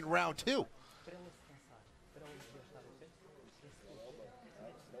strong in round 2.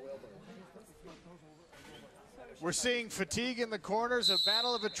 We're seeing fatigue in the corners, a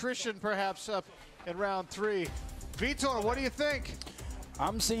battle of attrition perhaps up in round 3. Vitor, what do you think?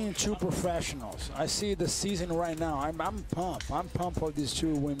 I'm seeing 2 professionals. I see the season right now. I'm pumped. I'm pumped for these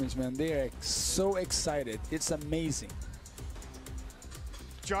 2 women's, man. They are so excited. It's amazing.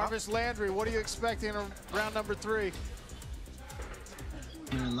 Jarvis Landry, what are you expecting in round number 3?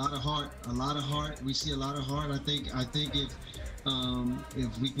 Man, a lot of heart. A lot of heart. We see a lot of heart. I think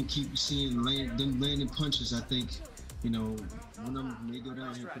if we can keep seeing them landing punches, I think, you know, one of them may go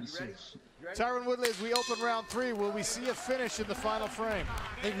down here pretty soon. Tyron Woodley, as we open round 3, will we see a finish in the final frame?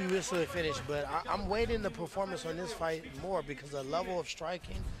 I think we will see a finish, but I'm waiting the performance on this fight more because the level of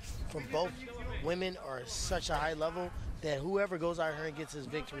striking from both women are such a high level that whoever goes out here and gets his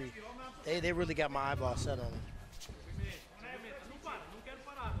victory, they really got my eyeball set on them.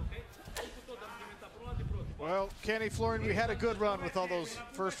 Well, Kenny Florian, we had a good run with all those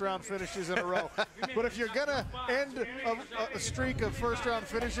first-round finishes in a row. But if you're going to end a streak of first-round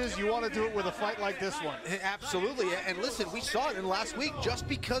finishes, you want to do it with a fight like this one. Absolutely. And listen, we saw it in last week. Just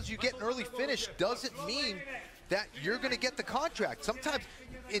because you get an early finish doesn't mean that you're going to get the contract. Sometimes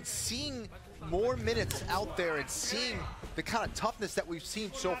in seeing more minutes out there and seeing the kind of toughness that we've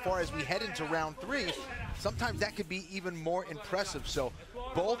seen so far as we head into round 3, sometimes that could be even more impressive. So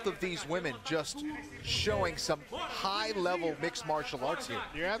both of these women just showing some high-level mixed martial arts here.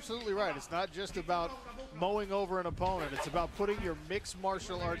 You're absolutely right. It's not just about mowing over an opponent. It's about putting your mixed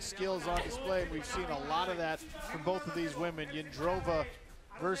martial arts skills on display. And we've seen a lot of that from both of these women. Jindrova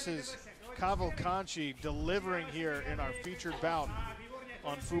versus Cavalcanti delivering here in our featured bout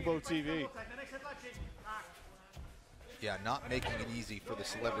on Fubo TV. Yeah, not making it easy for the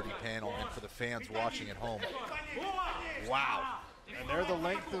celebrity panel and for the fans watching at home. Wow. And there, the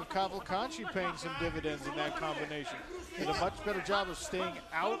length of Cavalcanti paying some dividends in that combination. Did a much better job of staying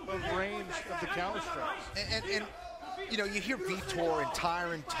out of range of the counter strikes. And you know, you hear Vitor and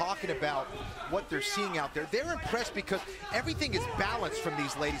Tyron talking about what they're seeing out there. They're impressed because everything is balanced from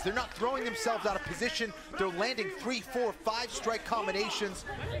these ladies. They're not throwing themselves out of position. They're landing 3, 4, 5 strike combinations.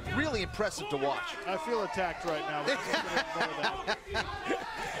 Really impressive to watch. I feel attacked right now.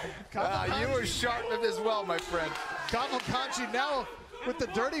 You were sharp as well, my friend. Cavalcanti now with the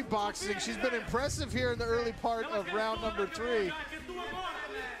dirty boxing. She's been impressive here in the early part of round number 3.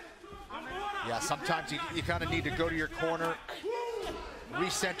 Yeah, sometimes you kind of need to go to your corner,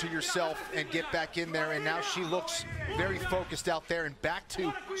 recenter yourself, and get back in there. And now she looks very focused out there and back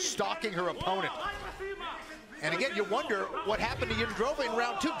to stalking her opponent. And again, you wonder what happened to Jindrova in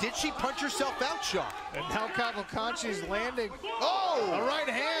round 2. Did she punch herself out, Sean? And now Cavalcanti's landing. Oh! A right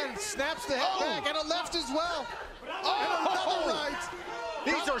hand snaps the head back, and a left as well. Oh! And another right.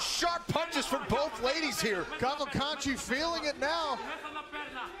 These are sharp punches from both ladies here. Cavalcanti feeling it now.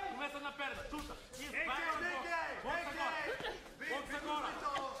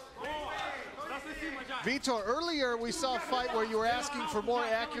 Vitor, earlier we saw a fight where you were asking for more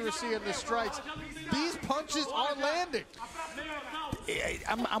accuracy in the strikes. These punches are landing.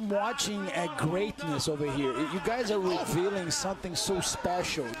 I'm watching a greatness over here. You guys are revealing something so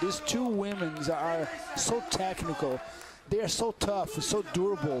special. These two women are so technical. They are so tough, so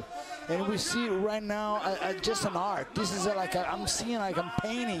durable. And we see right now just an art. This is I'm seeing like I'm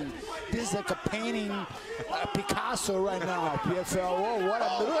painting. This is like a painting Picasso right now. PFL.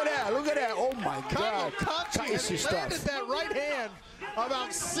 Whoa, look at that. Look at that. Oh my God. Kavalkanchi landed that right hand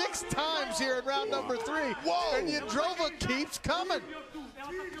about 6 times here in round number 3. Whoa! And Yadrova keeps coming.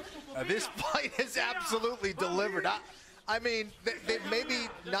 This fight is absolutely delivered. I mean, they maybe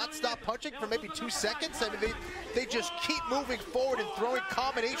not stop punching for maybe 2 seconds. I mean, they just keep moving forward and throwing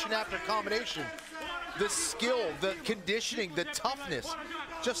combination after combination. The skill, the conditioning, the toughness,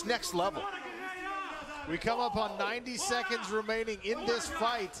 just next level. We come up on 90 seconds remaining in this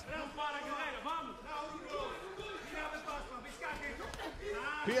fight.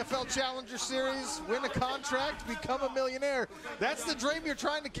 PFL Challenger Series, win a contract, become a millionaire. That's the dream you're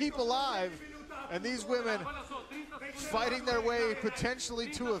trying to keep alive. And these women fighting their way potentially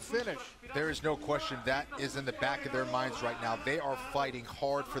to a finish. There is no question that is in the back of their minds right now. They are fighting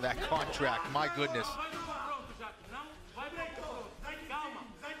hard for that contract. My goodness.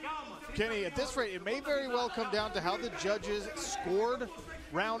 Kenny, at this rate, it may very well come down to how the judges scored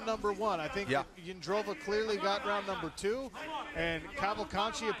round number 1. I think Yadrova clearly got round number 2, and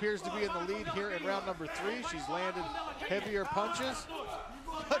Kavalkanchi appears to be in the lead here in round number 3. She's landed heavier punches.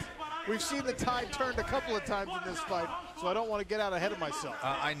 But we've seen the tide turned a couple of times in this fight, so I don't want to get out ahead of myself.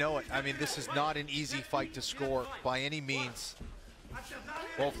 I know it. I mean, this is not an easy fight to score by any means.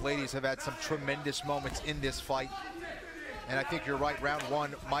 Both ladies have had some tremendous moments in this fight. And I think you're right, round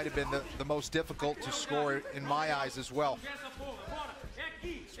 1 might have been the most difficult to score in my eyes as well.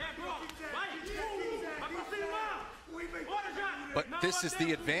 But this is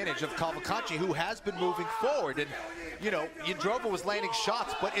the advantage of Kavalkanchi, who has been moving forward. And, you know, Yadrova was landing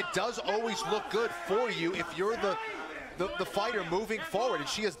shots, but it does always look good for you if you're the fighter moving forward. And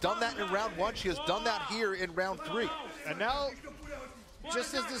she has done that in round 1. She has done that here in round 3. And now,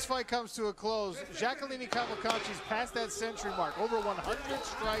 just as this fight comes to a close, Jacqueline Kavalkanchi's past that century mark. Over 100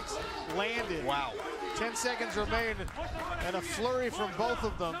 strikes landed. Wow. 10 seconds remain, and a flurry from both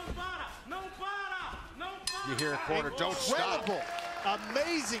of them. You hear a corner, don't stop. Incredible,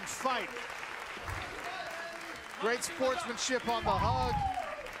 amazing fight. Great sportsmanship on the hug.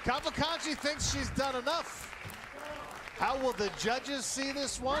 Kavalkanchi thinks she's done enough. How will the judges see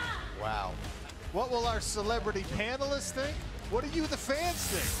this one? Wow. What will our celebrity panelists think? What do you, the fans,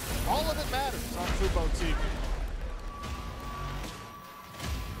 think? All of it matters on Fubo TV.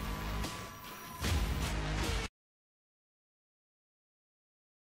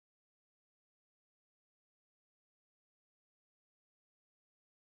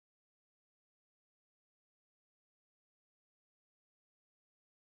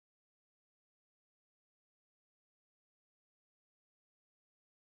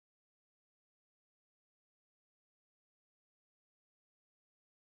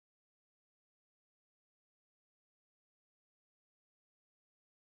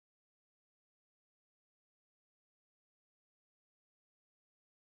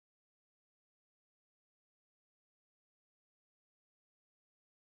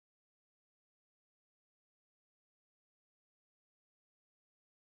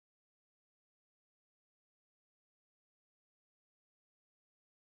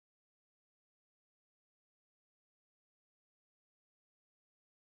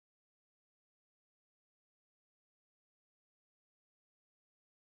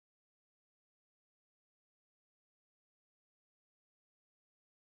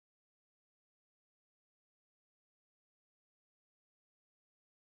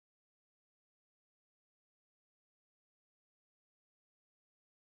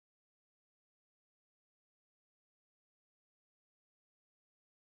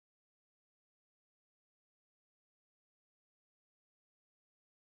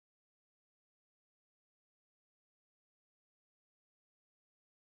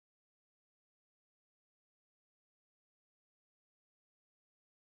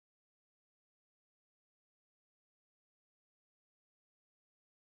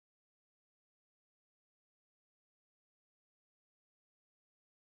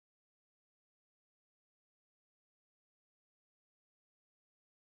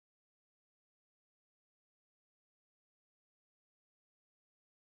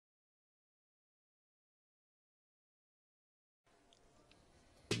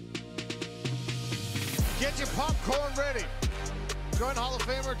 Get your popcorn ready. Join Hall of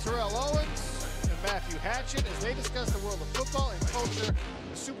Famer Terrell Owens, Matthew Hatchett as they discuss the world of football and culture.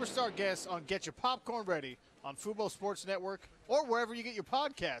 The superstar guests on Get Your Popcorn Ready on Fubo Sports Network or wherever you get your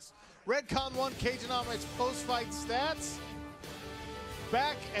podcasts. Redcon 1 Cageonomics post-fight stats.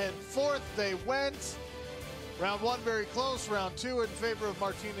 Back and forth they went. Round 1 very close. Round 2 in favor of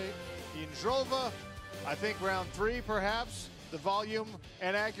Martina Jindrova. I think round 3 perhaps the volume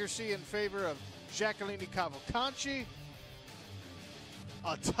and accuracy in favor of Jacqueline Cavalcanti.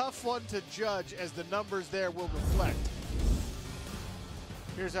 A tough one to judge as the numbers there will reflect.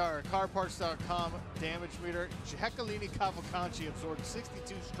 Here's our CarParts.com damage meter. Jacqueline Cavalcanti absorbed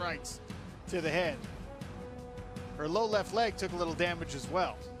 62 strikes to the head. Her low left leg took a little damage as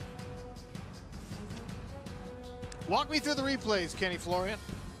well. Walk me through the replays, Kenny Florian.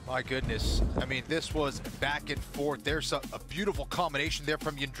 My goodness. I mean, this was back and forth. There's a beautiful combination there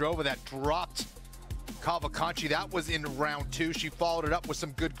from Jindrova that dropped Cavalcanti. That was in round 2. She followed it up with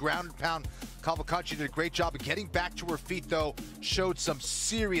some good ground and pound. Cavalcanti did a great job of getting back to her feet, though. Showed some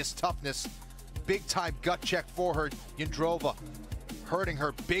serious toughness. Big time gut check for her. Jindrova hurting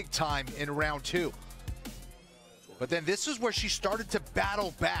her big time in round 2. But then this is where she started to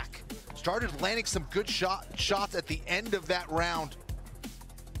battle back. Started landing some good shots at the end of that round.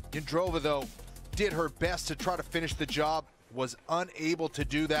 Jindrova, though, did her best to try to finish the job. Was unable to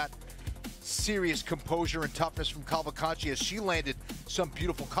do that. Serious composure and toughness from Cavalcanti as she landed some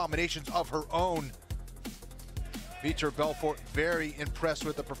beautiful combinations of her own. Vitor Belfort very impressed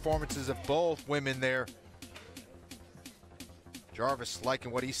with the performances of both women there. Jarvis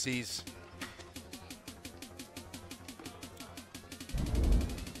liking what he sees.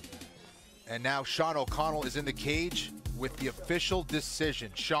 And now Sean O'Connell is in the cage with the official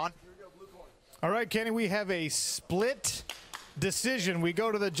decision. Sean? All right, Kenny, we have a split decision. We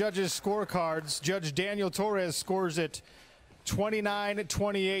go to the judges' scorecards. Judge Daniel Torres scores it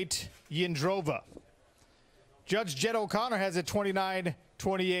 29-28 Jindrova. Judge Jed O'Connor has it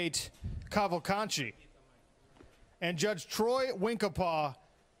 29-28 Cavalcanti. And Judge Troy Winkapaw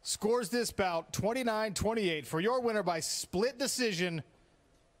scores this bout 29-28 for your winner by split decision,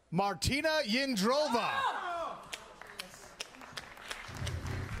 Martina Jindrova.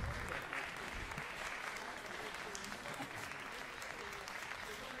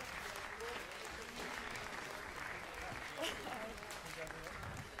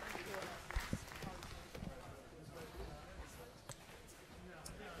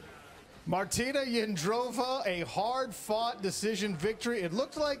 Martina Jindrova, a hard-fought decision victory. It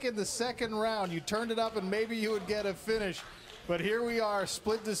looked like in the second round you turned it up and maybe you would get a finish. But here we are,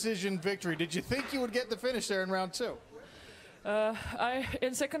 split decision victory. Did you think you would get the finish there in round 2?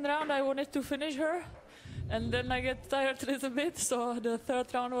 In second round, I wanted to finish her. And then I get tired a little bit. So the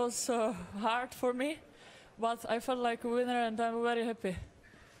third round was hard for me. But I felt like a winner and I'm very happy.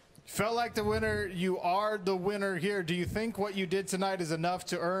 Felt like the winner. You are the winner here. Do you think what you did tonight is enough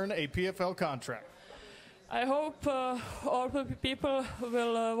to earn a PFL contract? I hope all people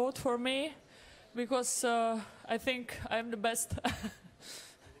will vote for me because I think I'm the best.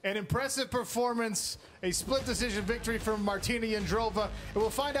 An impressive performance, a split decision victory from Martina Jindrova. And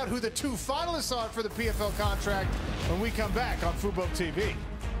we'll find out who the 2 finalists are for the PFL contract when we come back on Fubo TV.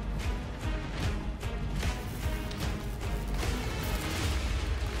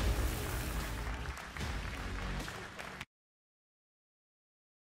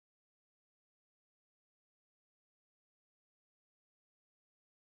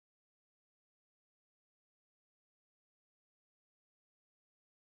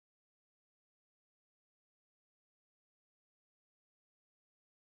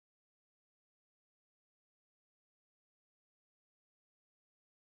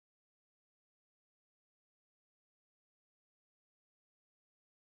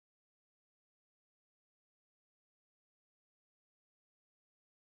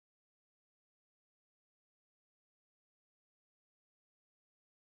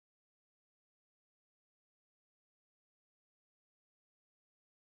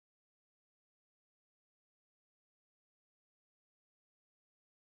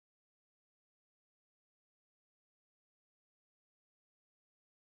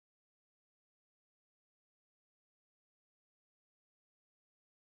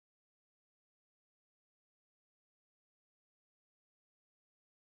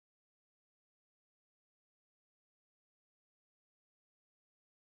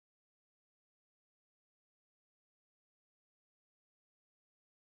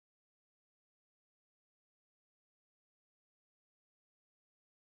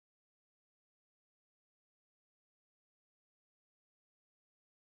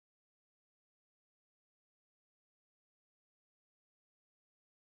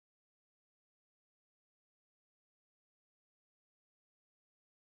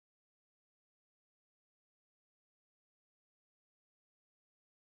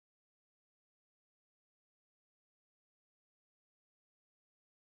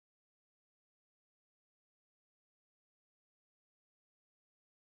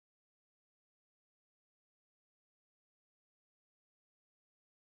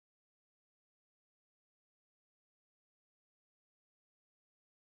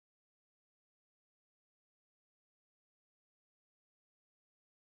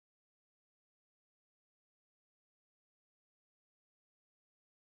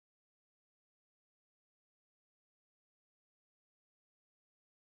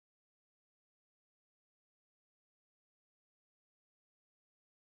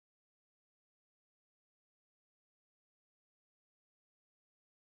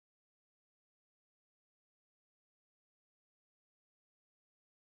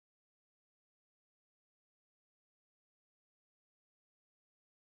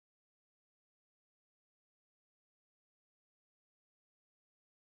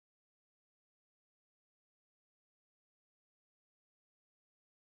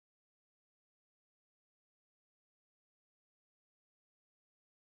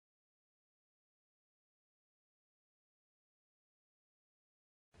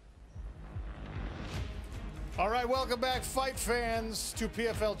 All right, welcome back, fight fans, to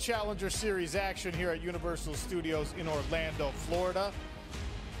PFL Challenger Series action here at Universal Studios in Orlando, Florida.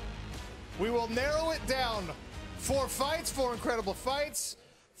 We will narrow it down. 4 fights, 4 incredible fights.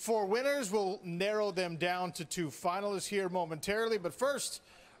 4 winners. We'll narrow them down to 2 finalists here momentarily. But first,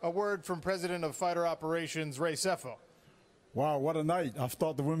 a word from President of Fighter Operations, Ray Sefo. Wow, what a night. I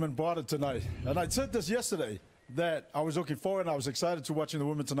thought the women brought it tonight. And I said this yesterday, that I was looking forward and I was excited to watching the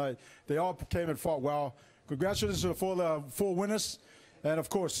women tonight. They all came and fought well. Congratulations to the 4 winners. And, of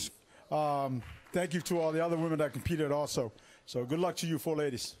course, thank you to all the other women that competed also. So good luck to you 4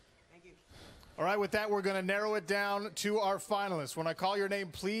 ladies. Thank you. All right, with that, we're going to narrow it down to our finalists. When I call your name,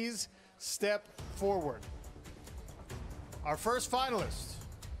 please step forward. Our first finalist,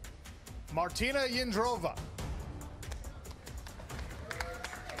 Martina Jindrova.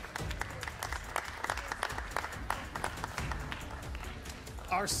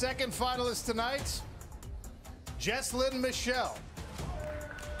 Our second finalist tonight, Jesslyn Michelle.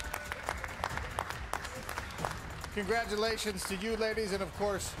 Congratulations to you, ladies, and of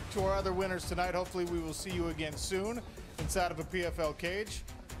course to our other winners tonight. Hopefully we will see you again soon inside of a PFL cage.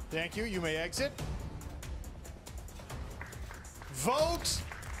 Thank you. You may exit. Vote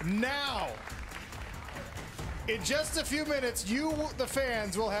now. In just a few minutes, you, the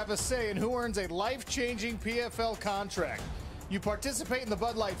fans, will have a say in who earns a life-changing PFL contract. You participate in the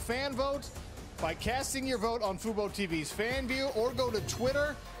Bud Light fan vote by casting your vote on Fubo TV's Fan View or go to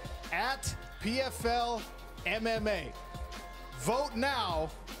Twitter at PFL MMA. Vote now.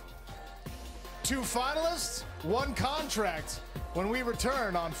 2 finalists, 1 contract when we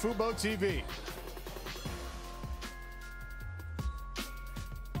return on Fubo TV.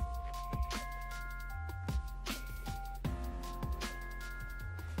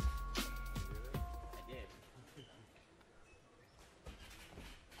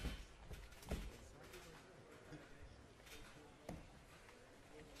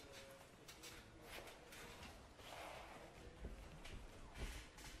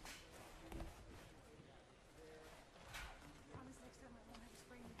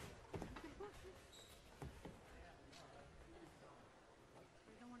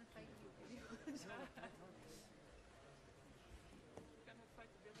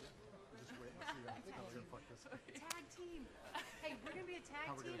 Tag team. Hey, we're gonna be a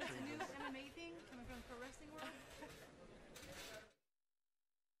tag team. It's a new MMA thing coming from the pro wrestling world.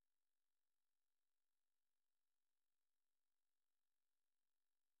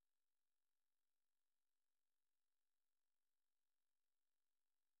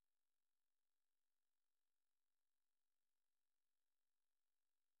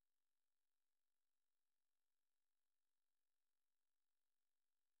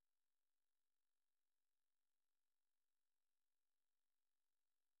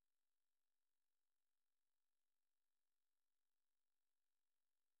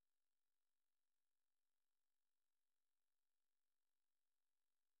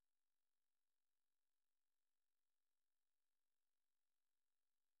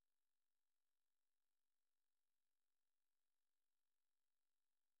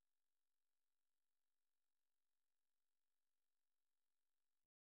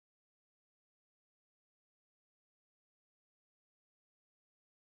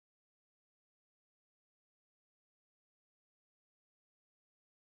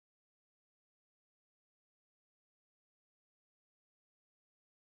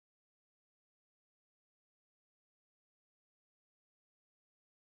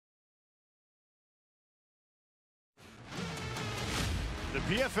 The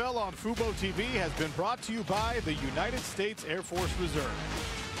PFL on Fubo TV has been brought to you by the United States Air Force Reserve.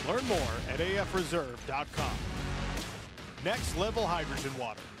 Learn more at afreserve.com. Next Level Hydrogen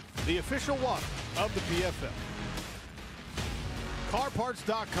Water, the official water of the PFL.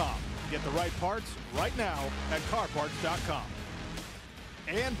 CarParts.com. Get the right parts right now at CarParts.com.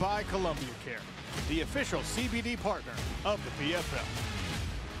 And by Columbia Care, the official CBD partner of the PFL.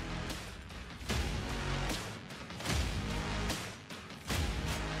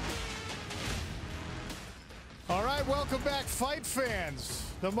 All right, welcome back, fight fans.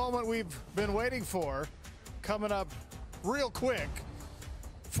 The moment we've been waiting for, coming up real quick.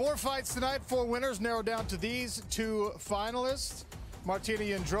 4 fights tonight, 4 winners, narrowed down to these 2 finalists, Martina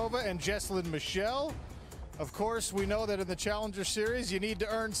Jindrova and Jesslyn Michelle. Of course, we know that in the Challenger Series, you need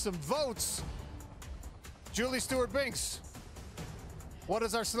to earn some votes. Julie Stewart-Binks, what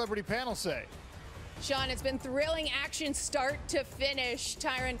does our celebrity panel say? Sean, it's been thrilling action start to finish.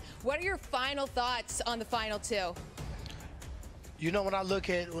 Tyron, what are your final thoughts on the final 2? You know, when I look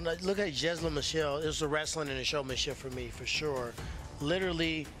at Jesslyn Michelle, it was the wrestling and the showmanship for me, for sure.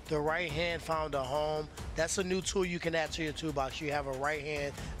 literally the right hand found a home. That's a new tool you can add to your toolbox. You have a right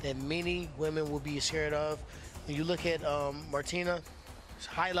hand that many women will be scared of. When you look at Martina,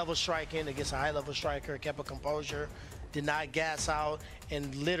 high-level striking against a high-level striker, kept a composure, did not gas out,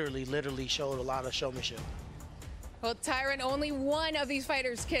 and literally showed a lot of showmanship. Well, Tyron, only one of these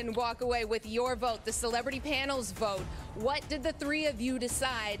fighters can walk away with your vote, the celebrity panel's vote. What did the three of you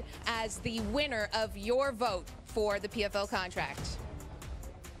decide as the winner of your vote for the PFL contract?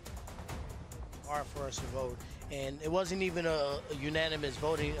 Hard for us to vote, and it wasn't even a unanimous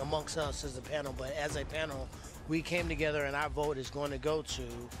voting amongst us as a panel, but as a panel, we came together and our vote is going to go to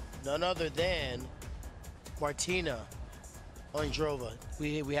none other than Martina Ondrova.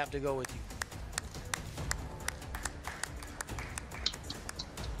 We have to go with you.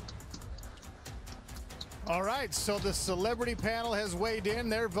 All right, so the celebrity panel has weighed in,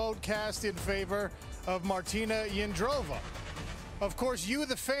 their vote cast in favor of Martina Ondrova. Of course, you,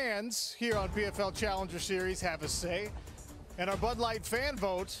 the fans, here on PFL Challenger Series have a say, and our Bud Light fan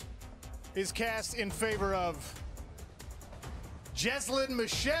vote is cast in favor of Jesslyn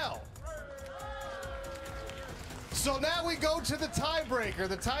Michelle. So now we go to the tiebreaker.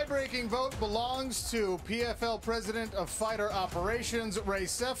 The tie-breaking vote belongs to PFL President of Fighter Operations, Ray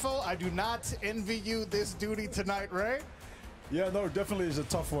Seffo. I do not envy you this duty tonight, Ray. Yeah, no, definitely is a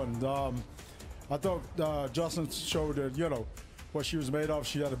tough one. I thought Jocelyn showed that, you know, what she was made of.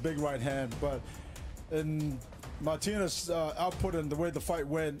 She had a big right hand, but in Martina's output and the way the fight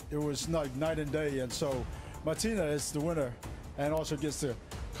went, it was like night and day. And so Martina is the winner and also gets the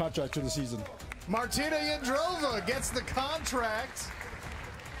contract to the season. Martina Ondrova gets the contract.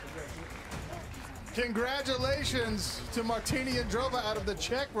 Congratulations to Martina Ondrova out of the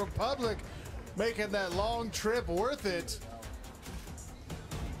Czech Republic, making that long trip worth it.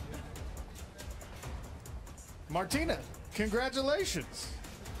 Martina, congratulations.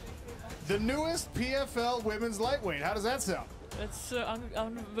 The newest PFL women's lightweight. How does that sound? It's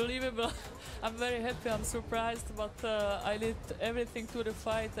unbelievable. I'm very happy. I'm surprised, but I did everything to the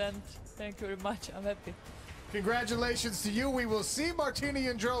fight, and thank you very much. I'm happy. Congratulations to you. We will see Martina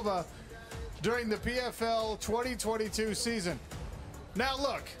Ondrova during the PFL 2022 season. Now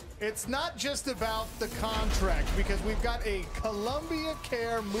look, it's not just about the contract, because we've got a Columbia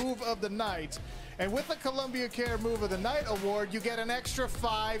Care Move of the Night. And with the Columbia Care Move of the Night award, you get an extra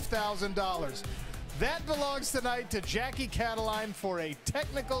 $5,000. That belongs tonight to Jackie Cataline for a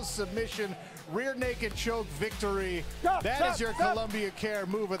technical submission rear naked choke victory. That is your Columbia Care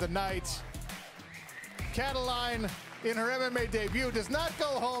Move of the Night. Cataline, in her MMA debut, does not go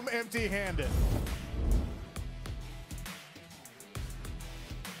home empty-handed.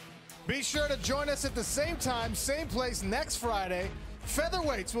 Be sure to join us at the same time, same place next Friday.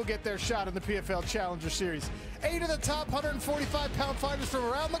 Featherweights will get their shot in the PFL Challenger Series. 8 of the top 145-pound fighters from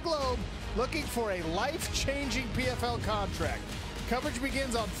around the globe looking for a life-changing PFL contract. Coverage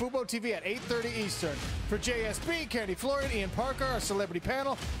begins on Fubo TV at 8:30 Eastern. For JSB, Candy Florian, Ian Parker, our celebrity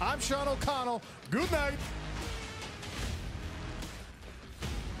panel, I'm Sean O'Connell. Good night.